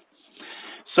person.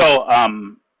 So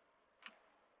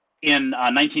in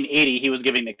 1980, he was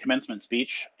giving the commencement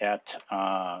speech at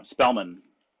Spelman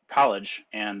College,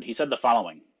 and he said the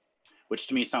following, which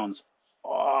to me sounds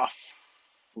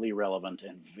awfully relevant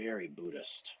and very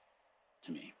Buddhist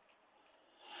to me.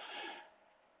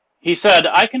 He said,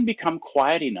 I can become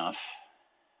quiet enough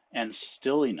and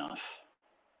still enough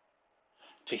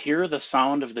to hear the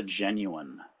sound of the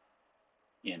genuine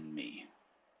in me.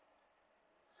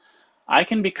 I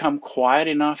can become quiet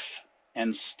enough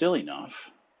and still enough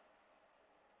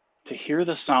to hear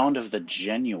the sound of the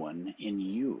genuine in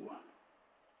you.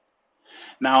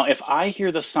 Now, if I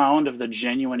hear the sound of the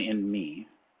genuine in me,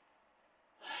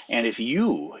 and if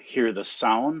you hear the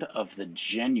sound of the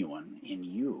genuine in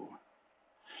you,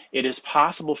 it is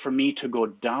possible for me to go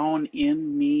down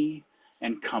in me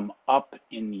and come up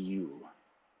in you,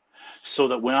 so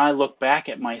that when I look back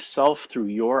at myself through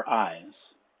your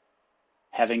eyes,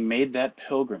 having made that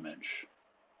pilgrimage,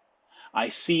 I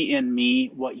see in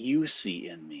me what you see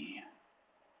in me,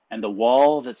 and the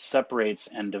wall that separates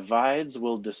and divides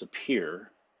will disappear,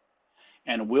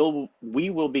 and we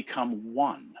will become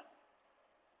one,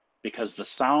 because the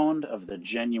sound of the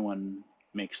genuine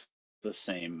makes the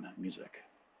same music.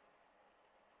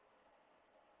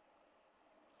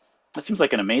 That seems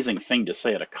like an amazing thing to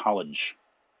say at a college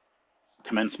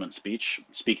commencement speech.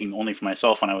 Speaking only for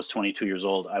myself, when I was 22 years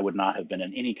old, I would not have been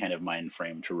in any kind of mind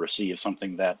frame to receive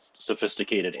something that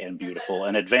sophisticated and beautiful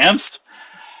and advanced.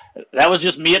 That was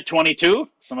just me at 22.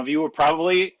 Some of you were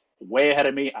probably way ahead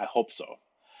of me. I hope so.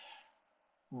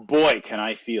 Boy, can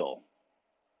I feel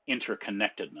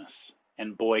interconnectedness.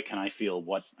 And boy, can I feel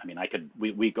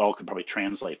we all could probably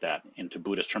translate that into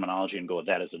Buddhist terminology and go,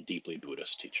 that is a deeply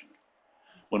Buddhist teaching.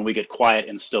 When we get quiet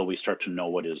and still, we start to know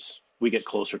we get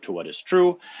closer to what is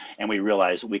true, and we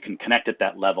realize we can connect at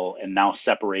that level, and now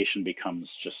separation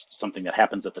becomes just something that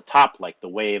happens at the top, like the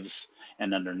waves,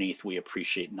 and underneath we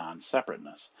appreciate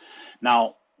non-separateness.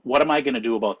 Now, what am I going to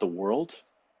do about the world?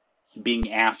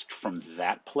 Being asked from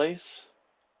that place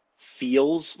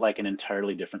feels like an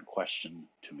entirely different question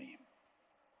to me.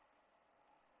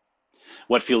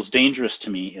 What feels dangerous to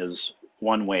me is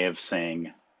one wave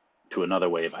saying to another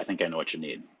wave, I think I know what you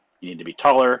need. You need to be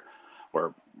taller,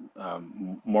 or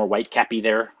more white cappy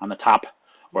there on the top,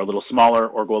 or a little smaller,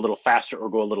 or go a little faster, or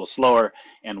go a little slower.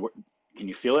 And can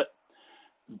you feel it?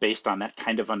 Based on that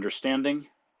kind of understanding,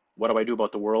 what do I do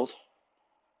about the world?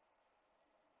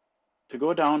 To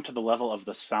go down to the level of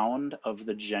the sound of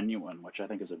the genuine, which I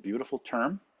think is a beautiful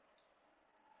term.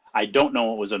 I don't know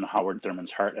what was in Howard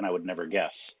Thurman's heart, and I would never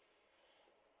guess.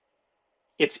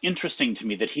 It's interesting to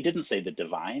me that he didn't say the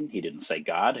divine. He didn't say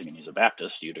God. I mean, he's a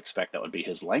Baptist. You'd expect that would be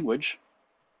his language.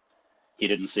 He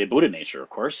didn't say Buddha nature, of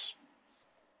course.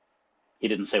 He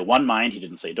didn't say one mind. He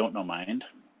didn't say don't know mind.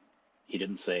 He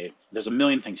didn't say, there's a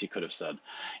million things he could have said.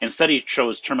 Instead, he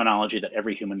chose terminology that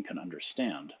every human can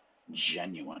understand.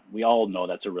 Genuine. We all know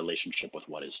that's a relationship with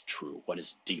what is true, what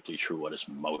is deeply true, what is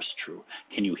most true.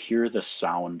 Can you hear the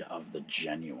sound of the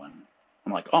genuine?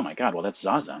 I'm like, oh my God, well, that's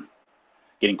Zazen.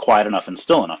 Getting quiet enough and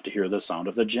still enough to hear the sound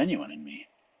of the genuine in me.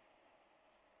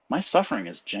 My suffering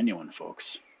is genuine,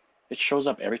 folks. It shows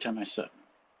up every time I sit.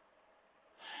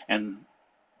 And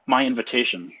my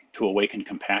invitation to awaken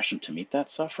compassion to meet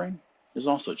that suffering is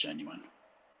also genuine.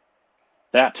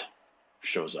 That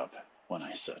shows up when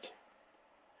I sit.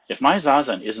 If my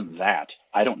zazen isn't that,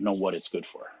 I don't know what it's good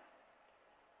for.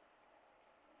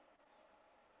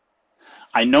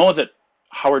 I know that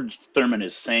Howard Thurman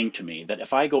is saying to me that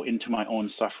if I go into my own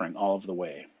suffering all of the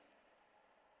way,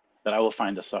 that I will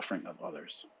find the suffering of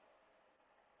others.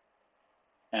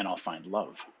 And I'll find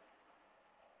love.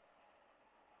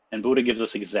 And Buddha gives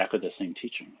us exactly the same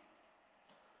teaching.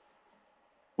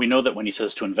 We know that when he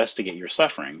says to investigate your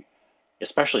suffering,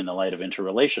 especially in the light of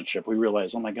interrelationship, we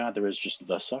realize, oh my God, there is just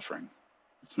the suffering.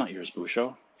 It's not yours,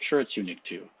 Busho. Sure, it's unique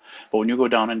to you. But when you go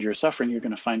down into your suffering, you're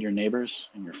going to find your neighbors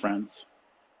and your friends.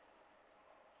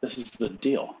 This is the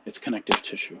deal. It's connective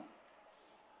tissue.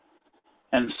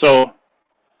 And so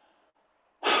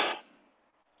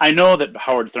I know that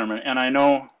Howard Thurman, and I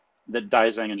know that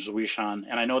Daizang and Zhuishan,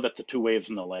 and I know that the two waves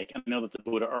and the lake, and I know that the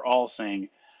Buddha are all saying,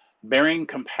 bearing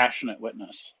compassionate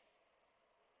witness.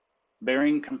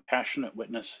 Bearing compassionate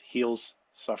witness heals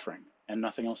suffering, and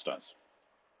nothing else does.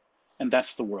 And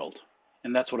that's the world,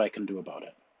 and that's what I can do about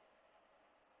it.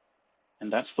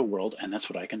 And that's the world, and that's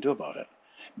what I can do about it.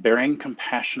 Bearing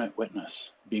compassionate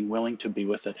witness, being willing to be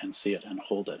with it and see it and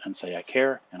hold it and say, I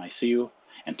care and I see you,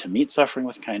 and to meet suffering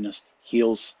with kindness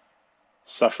heals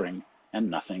suffering, and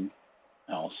nothing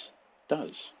else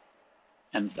does.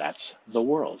 And that's the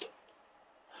world.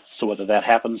 So whether that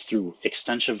happens through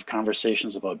extensive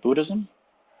conversations about Buddhism,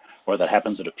 or that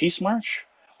happens at a peace march,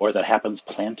 or that happens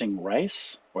planting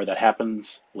rice, or that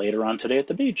happens later on today at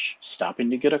the beach,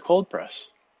 stopping to get a cold press,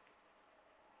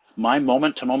 my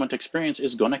moment-to-moment experience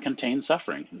is going to contain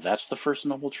suffering. That's the First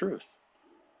Noble Truth.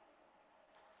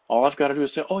 All I've got to do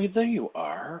is say, oh, there you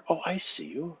are. Oh, I see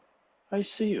you. I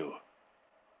see you.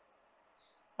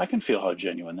 I can feel how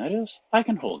genuine that is. I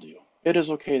can hold you. It is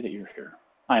okay that you're here.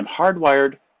 I am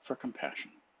hardwired for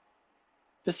compassion.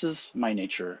 This is my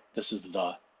nature. This is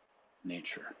the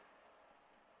nature.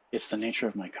 It's the nature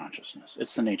of my consciousness.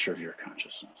 It's the nature of your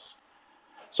consciousness.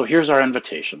 So here's our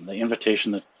invitation, the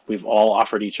invitation that we've all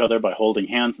offered each other by holding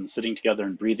hands and sitting together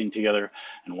and breathing together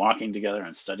and walking together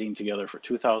and studying together for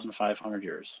 2,500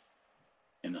 years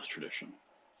in this tradition.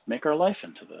 Make our life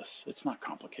into this. It's not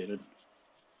complicated.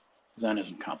 Zen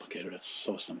isn't complicated. It's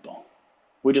so simple.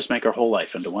 We just make our whole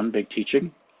life into one big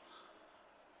teaching.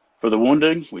 For the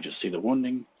wounding, we just see the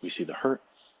wounding, we see the hurt,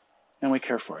 and we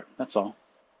care for it. That's all.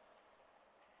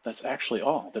 That's actually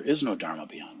all. There is no dharma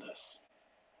beyond this.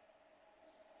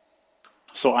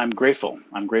 So I'm grateful.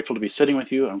 I'm grateful to be sitting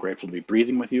with you. I'm grateful to be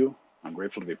breathing with you. I'm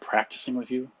grateful to be practicing with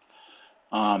you.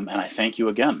 And I thank you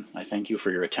again. I thank you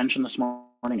for your attention this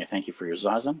morning. I thank you for your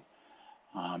zazen.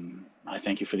 I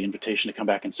thank you for the invitation to come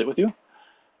back and sit with you.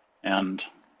 And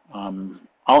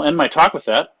I'll end my talk with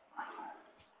that.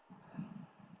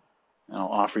 And I'll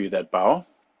offer you that bow.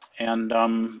 And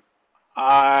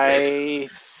I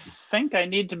think I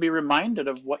need to be reminded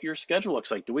of what your schedule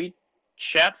looks like. Do we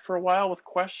chat for a while with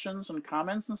questions and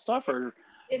comments and stuff, or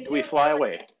do we fly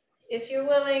away? If you're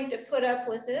willing to put up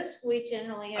with this, we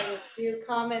generally have a few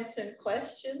comments and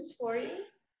questions for you.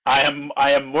 I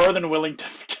am more than willing to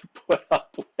put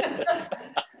up with it.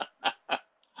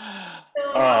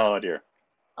 Oh dear.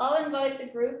 I'll invite the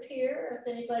group here if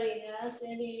anybody has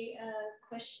any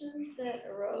questions that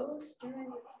arose during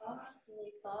the talk,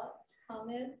 any thoughts,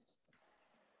 comments.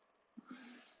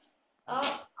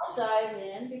 I'll dive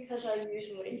in because I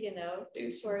usually,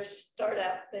 do sort of start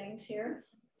out things here.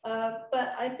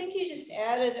 But I think you just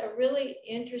added a really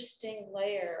interesting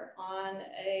layer on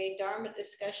a Dharma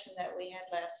discussion that we had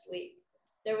last week.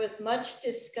 There was much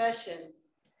discussion,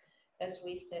 as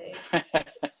we say.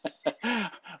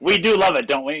 We do love it,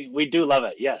 don't we? We do love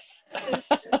it, yes.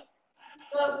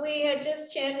 Well, we had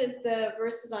just chanted the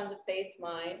verses on the faith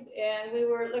mind, and we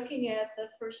were looking at the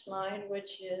first line,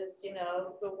 which is,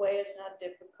 the way is not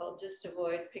difficult, just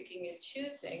avoid picking and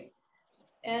choosing.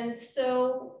 And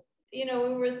so, we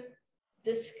were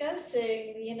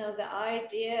discussing, the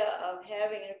idea of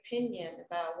having an opinion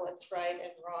about what's right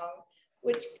and wrong,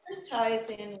 which kind of ties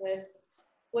in with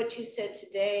what you said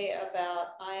today about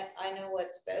I know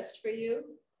what's best for you.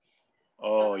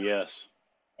 Oh, yes.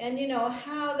 And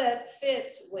how that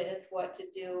fits with what to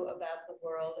do about the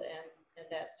world and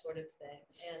that sort of thing.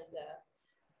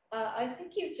 And I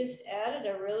think you've just added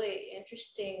a really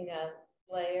interesting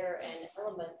layer and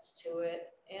elements to it.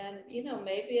 And,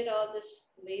 maybe it all just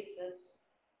leads us.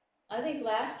 I think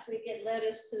last week it led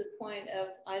us to the point of,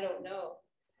 I don't know.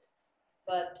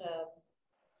 But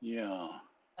yeah,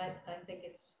 I think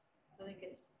it's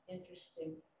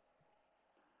interesting.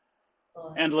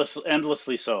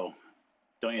 Endlessly so.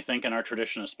 don't you think, in our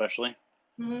tradition especially?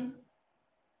 Mm-hmm.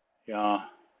 Yeah.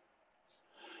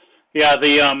 Yeah,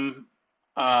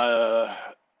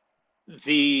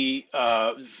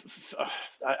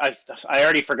 I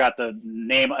already forgot the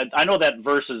name. I know that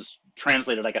verse is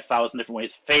translated like 1,000 different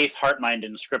ways. Faith, heart, mind,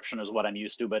 inscription is what I'm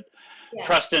used to, but Yeah.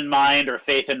 trust in mind or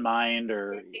faith in mind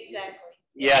or Exactly.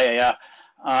 yeah.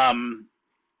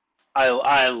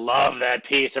 I love that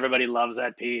piece. Everybody loves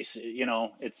that piece. You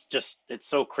know, it's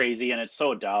so crazy and it's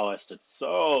so Taoist. It's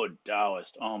so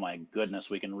Taoist. Oh my goodness,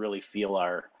 we can really feel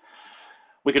our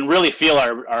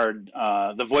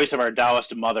the voice of our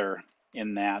Taoist mother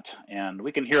in that, and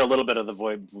we can hear a little bit of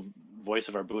the voice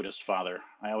of our Buddhist father.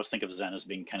 I always think of Zen as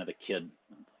being kind of the kid.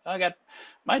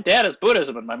 My dad is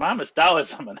Buddhism and my mom is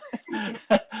Taoism, and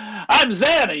I'm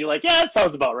Zen, and you're like, yeah, that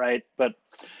sounds about right. But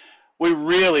we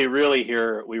really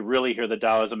hear the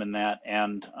Taoism in that,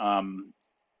 and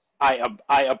I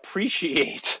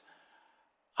appreciate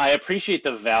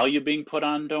the value being put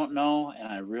on don't know, and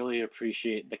I really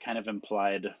appreciate the kind of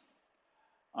implied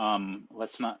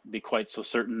let's not be quite so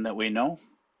certain that we know.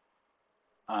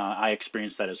 I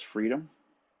experience that as freedom.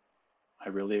 I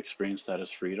really experience that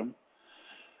as freedom.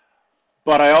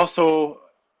 But I also,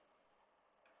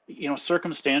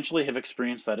 circumstantially have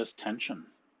experienced that as tension,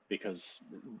 because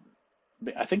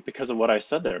I think because of what I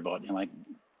said there about,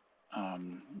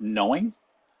 knowing,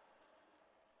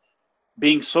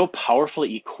 being so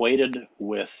powerfully equated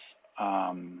with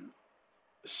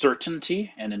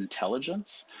certainty and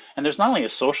intelligence. And there's not only a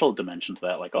social dimension to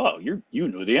that, like, oh, you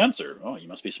knew the answer. Oh, you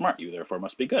must be smart. You therefore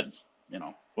must be good.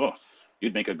 Oh,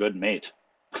 you'd make a good mate.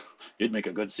 You'd make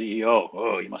a good CEO.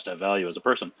 Oh, you must have value as a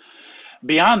person.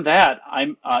 Beyond that,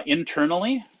 I'm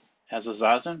internally, as a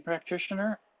Zazen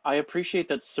practitioner, I appreciate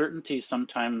that certainty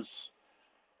sometimes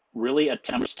really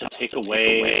attempts to take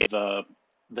away the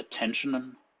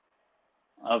tension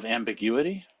of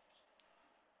ambiguity.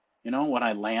 When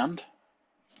I land,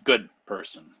 good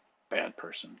person, bad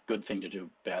person, good thing to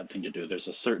do, bad thing to do. There's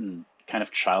a certain kind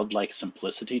of childlike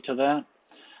simplicity to that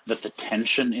the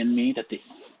tension in me, that the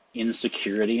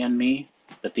insecurity in me,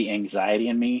 that the anxiety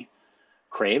in me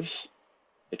craves.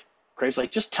 It craves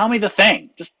like, just tell me the thing.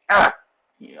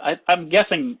 I'm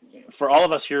guessing for all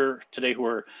of us here today who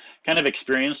are kind of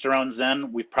experienced around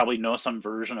Zen, we probably know some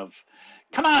version of,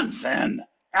 come on, Zen.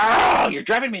 Oh, you're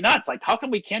driving me nuts. Like, how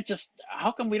come we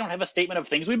don't have a statement of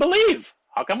things we believe?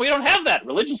 How come we don't have that?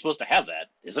 Religion's supposed to have that,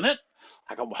 isn't it?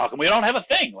 How come we don't have a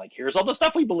thing? Like, here's all the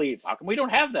stuff we believe. How come we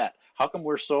don't have that? How come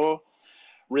we're so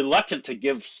reluctant to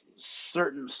give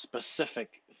certain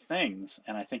specific things?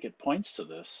 And I think it points to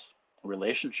this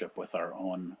relationship with our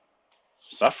own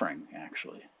suffering,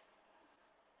 actually,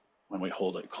 when we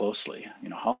hold it closely.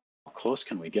 How close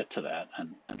can we get to that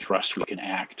and trust we can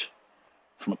act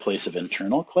from a place of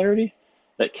internal clarity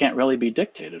that can't really be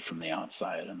dictated from the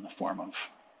outside in the form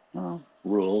of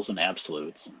rules and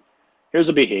absolutes. Here's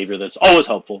a behavior that's always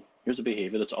helpful. Here's a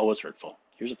behavior that's always hurtful.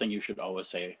 Here's a thing you should always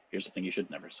say. Here's a thing you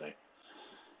should never say.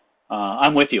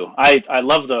 I'm with you. I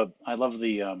love the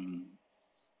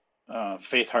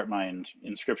faith, heart, mind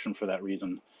inscription for that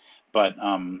reason. But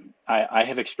I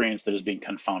have experienced it as being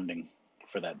confounding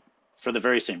for the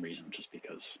very same reason, just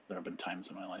because there have been times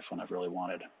in my life when I've really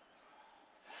wanted.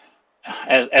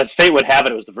 As fate would have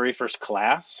it, it was the very first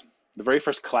class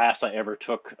I ever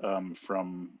took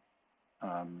from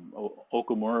Okumura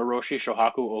Roshi,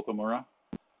 Shohaku Okumura.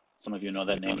 Some of you know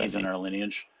that name. He's in our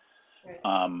lineage.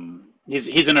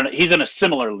 He's in a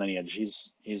similar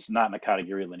lineage. He's not in the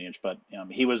Katagiri lineage, but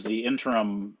he was the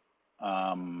interim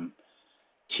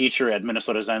teacher at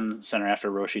Minnesota Zen Center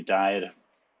after Roshi died,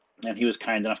 and he was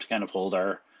kind enough to kind of hold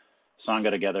our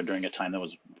Sangha together during a time that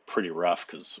was pretty rough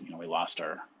because we lost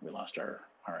our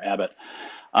abbot,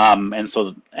 and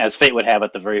so as fate would have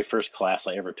it, the very first class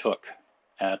I ever took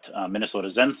at Minnesota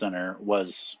Zen Center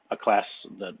was a class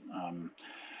that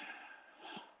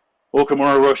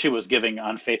Okumura Roshi was giving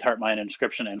on faith, heart, mind,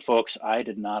 inscription. And folks, I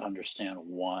did not understand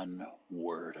one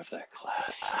word of that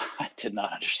class. I did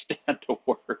not understand a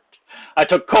word. I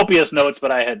took copious notes,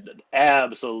 but I had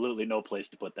absolutely no place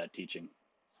to put that teaching.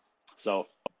 So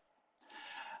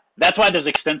that's why there's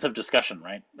extensive discussion,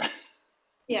 right?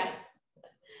 Yeah.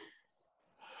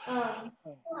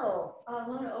 So I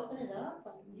want to open it up.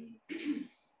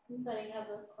 Anybody have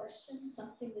a question,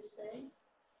 something to say?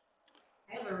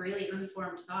 I have a really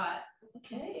unformed thought.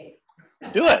 Okay.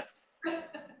 Do it.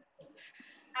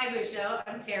 Hi, Gusho.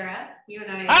 I'm Tara. You and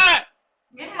I. Hi.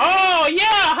 Yeah. Oh yeah.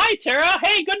 Hi, Tara.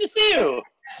 Hey, good to see you.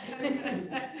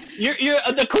 You're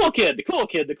the cool kid. The cool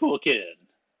kid.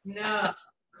 No.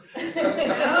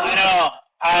 I know.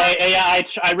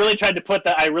 I really tried to put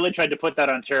that. I really tried to put that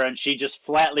on Tara, and she just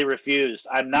flatly refused.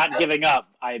 I'm not giving up.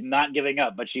 I'm not giving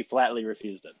up, but she flatly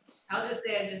refused it. I'll just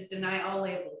say I just deny all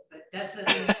labels, but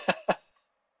definitely.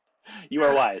 You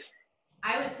are wise.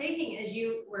 I was thinking as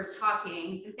you were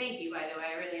talking, and thank you, by the way,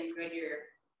 I really enjoyed your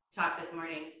talk this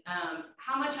morning,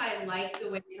 how much I like the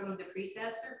way some of the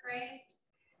precepts are phrased.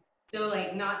 So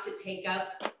like not to take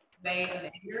up the way of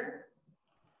anger.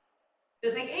 So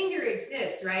it's like anger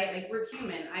exists, right? Like we're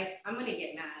human. I'm going to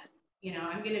get mad. You know,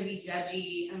 I'm going to be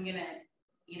judgy. I'm going to,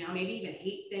 you know, maybe even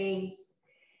hate things.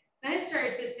 Then I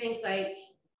started to think like,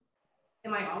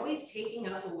 am I always taking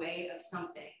up a way of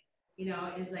something? You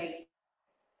know, is like.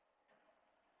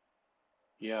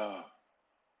 Yeah.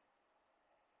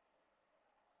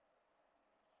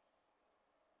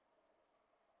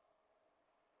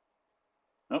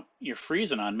 Nope, you're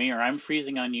freezing on me, or I'm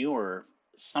freezing on you, or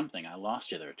something. I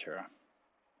lost you there, Tara.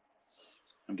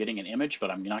 I'm getting an image,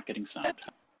 but I'm not getting sound.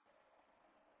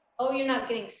 Oh, you're not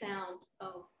getting sound.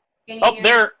 Oh. Oh,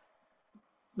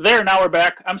 there. Now we're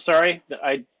back. I'm sorry.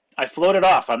 I floated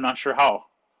off. I'm not sure how.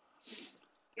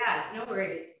 Yeah, no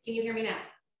worries. Can you hear me now?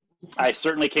 I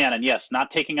certainly can, and yes,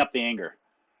 not taking up the anger.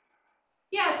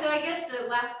 Yeah, so I guess the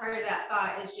last part of that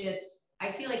thought is just,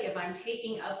 I feel like if I'm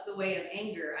taking up the way of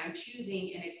anger, I'm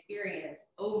choosing an experience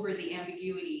over the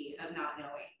ambiguity of not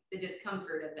knowing, the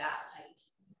discomfort of that, like,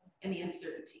 and the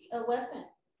uncertainty. A weapon.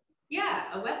 Yeah,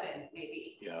 a weapon,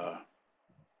 maybe. Yeah.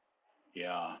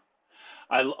 Yeah.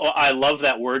 I love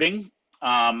that wording.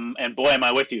 And boy, am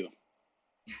I with you,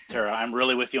 Tara. I'm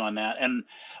really with you on that. And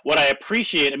what I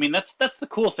appreciate, I mean, that's the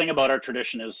cool thing about our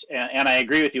tradition is, and I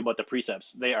agree with you about the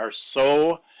precepts.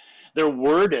 They're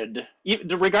worded,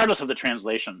 regardless of the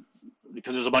translation,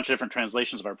 because there's a bunch of different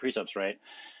translations of our precepts, right?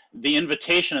 The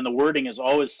invitation and the wording is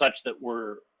always such that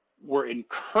we're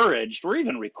encouraged, we're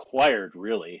even required,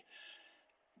 really,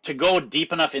 to go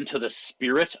deep enough into the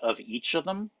spirit of each of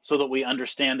them so that we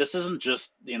understand this isn't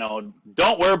just, you know,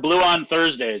 don't wear blue on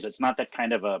Thursdays. It's not that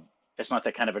kind of a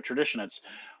tradition. It's,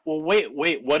 well, wait,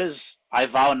 what does I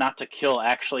vow not to kill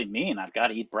actually mean? I've got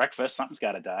to eat breakfast. Something's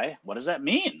got to die. What does that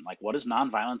mean? Like, what does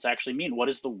nonviolence actually mean? What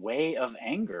is the way of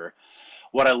anger?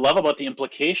 What I love about the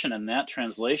implication in that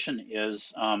translation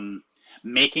is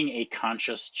making a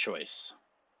conscious choice.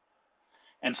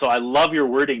 And so I love your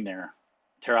wording there,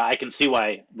 Tara. I can see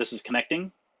why this is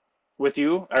connecting with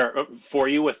you, or for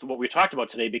you, with what we talked about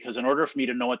today, because in order for me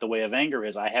to know what the way of anger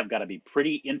is, I have got to be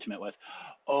pretty intimate with,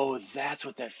 oh, that's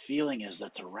what that feeling is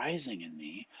that's arising in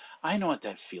me. I know what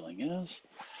that feeling is.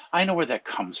 I know where that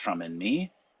comes from in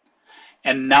me.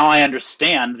 And now I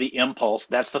understand the impulse.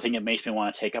 That's the thing that makes me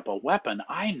want to take up a weapon.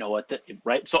 I know it,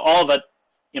 right? So all of it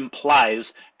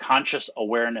implies conscious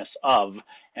awareness of,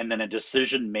 and then a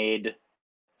decision made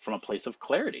from a place of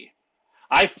clarity.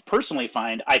 I personally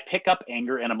find I pick up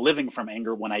anger and I'm living from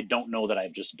anger when I don't know that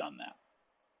I've just done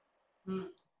that.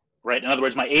 Right? In other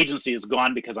words, my agency is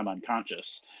gone because I'm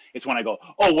unconscious. It's when I go,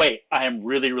 oh, wait, I am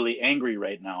really, really angry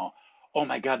right now. Oh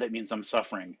my God, that means I'm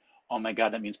suffering. Oh my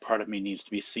God, that means part of me needs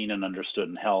to be seen and understood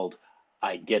and held.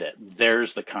 I get it.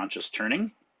 There's the conscious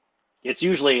turning. It's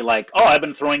usually like, oh, I've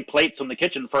been throwing plates in the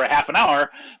kitchen for a half an hour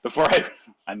before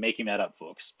I'm making that up,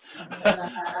 folks.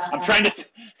 I'm trying to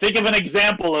think of an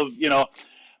example of, you know,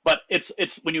 but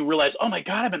it's when you realize, oh my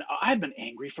God, I've been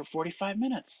angry for 45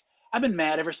 minutes. I've been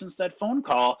mad ever since that phone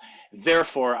call.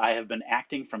 Therefore, I have been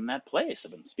acting from that place.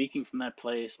 I've been speaking from that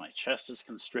place. My chest is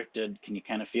constricted. Can you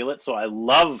kind of feel it? So I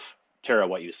love, Tara,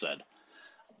 what you said.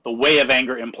 The way of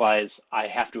anger implies I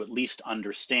have to at least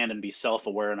understand and be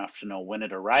self-aware enough to know when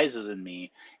it arises in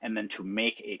me, and then to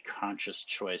make a conscious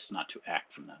choice not to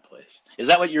act from that place. Is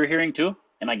that what you're hearing too?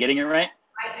 Am I getting it right?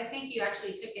 I think you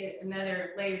actually took it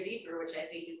another layer deeper, which I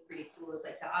think is pretty cool. It's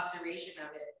like the observation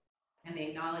of it and the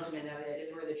acknowledgement of it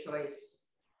is where the choice,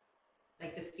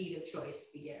 like the seed of choice,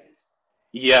 begins.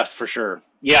 Yes, for sure.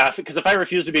 Yeah, because if I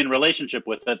refuse to be in relationship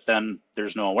with it, then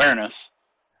there's no awareness.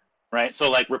 Right?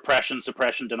 So like repression,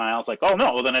 suppression, denial, it's like, oh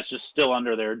no, well then it's just still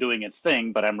under there doing its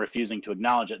thing, but I'm refusing to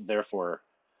acknowledge it. Therefore,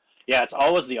 yeah, it's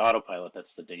always the autopilot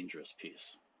that's the dangerous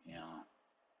piece. Yeah.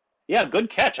 Yeah, good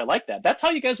catch. I like that. That's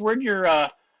how you guys word your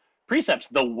precepts,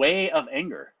 the way of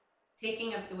anger.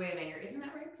 Taking up the way of anger. Isn't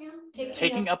that right, Pam?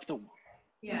 Taking up the...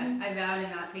 Yeah, I vow to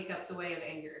not take up the way of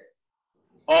anger.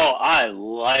 Oh, I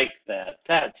like that.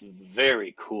 That's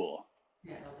very cool.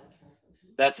 Yeah.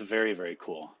 That's very, very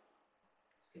cool.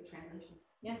 Good translation.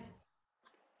 Yeah.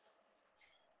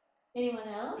 Anyone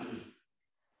else?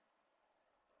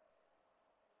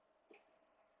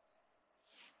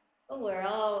 Oh, we're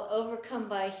all overcome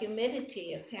by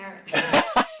humidity, apparently.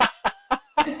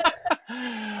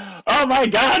 Oh my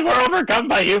God, we're overcome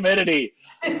by humidity.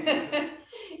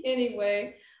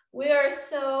 Anyway, we are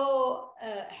so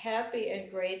happy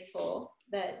and grateful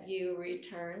that you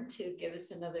returned to give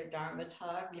us another Dharma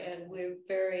talk, and we're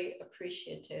very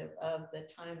appreciative of the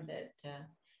time that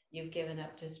you've given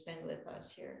up to spend with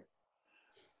us here.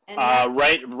 And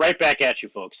right back at you,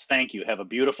 folks. Thank you. Have a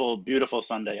beautiful, beautiful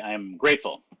Sunday. I am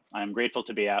grateful. I'm grateful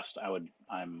to be asked.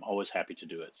 I'm always happy to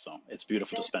do it. So it's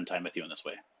beautiful to spend time with you in this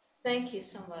way. thank you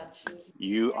so much.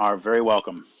 You are very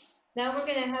welcome. Now we're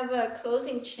going to have a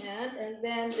closing chant, and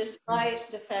then despite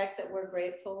the fact that we're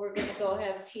grateful, we're going to go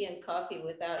have tea and coffee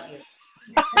without you.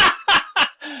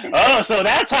 Oh, so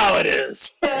that's how it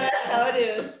is. Yeah, that's how it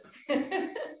is.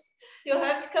 You'll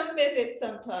have to come visit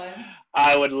sometime.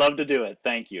 I would love to do it.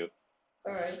 Thank you.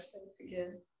 All right, thanks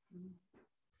again.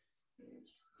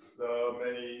 The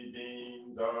many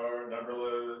beings are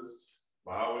numberless,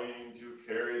 bowing to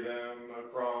carry them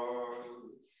across.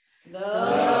 The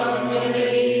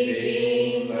many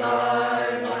beings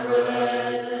are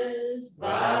numberless,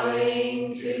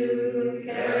 bowing to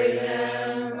carry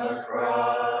them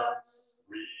across.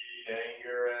 Greed,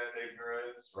 anger, and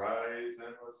ignorance rise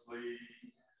endlessly,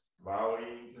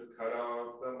 bowing to cut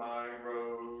off the mind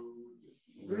road.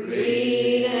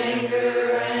 Greed,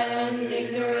 anger, and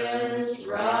ignorance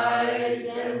rise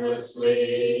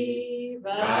endlessly,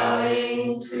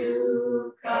 bowing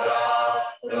to cut off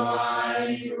the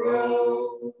mind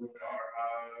road.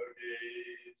 Dharma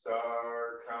gates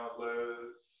are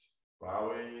countless,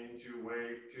 bowing to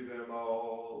wake to them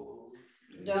all.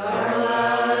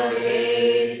 Dharma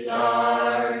gates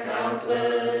are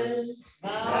countless,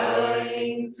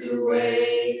 bowing to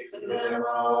wake to them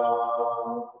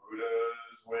all.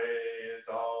 Buddha's way is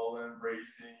all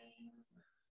embracing,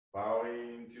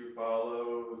 bowing to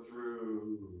follow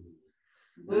through.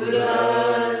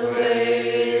 Buddha's way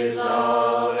is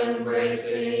all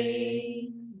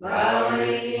embracing,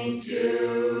 bowing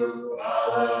to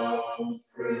follow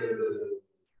through.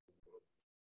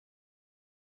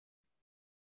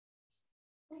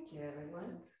 Thank you,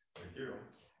 everyone. Thank you.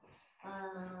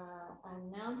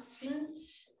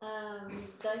 Announcements.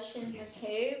 Darshan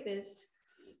McCabe is,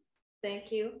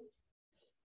 thank you.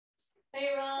 Hey,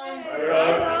 Ron. Hi,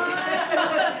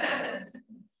 Ron.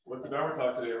 What's the Dharma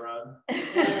talk today, Ron?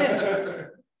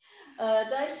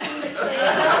 Darshan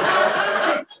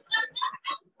McCabe.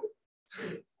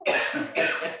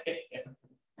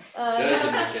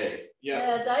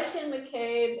 Darshan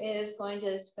McCabe is going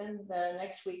to spend the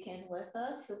next weekend with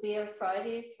us. He'll be here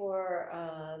Friday for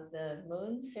the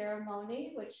moon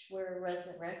ceremony, which we're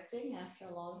resurrecting after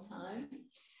a long time.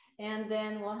 And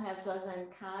then we'll have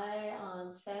Zazen Kai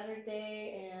on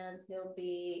Saturday, and he'll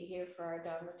be here for our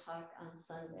Dharma talk on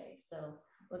Sunday. So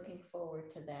looking forward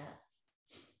to that.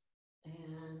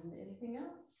 And anything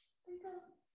else?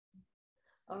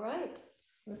 All right,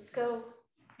 let's go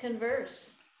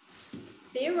converse.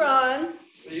 See you, Ron.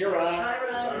 See you, Ron. Bye,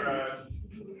 Ron. All right.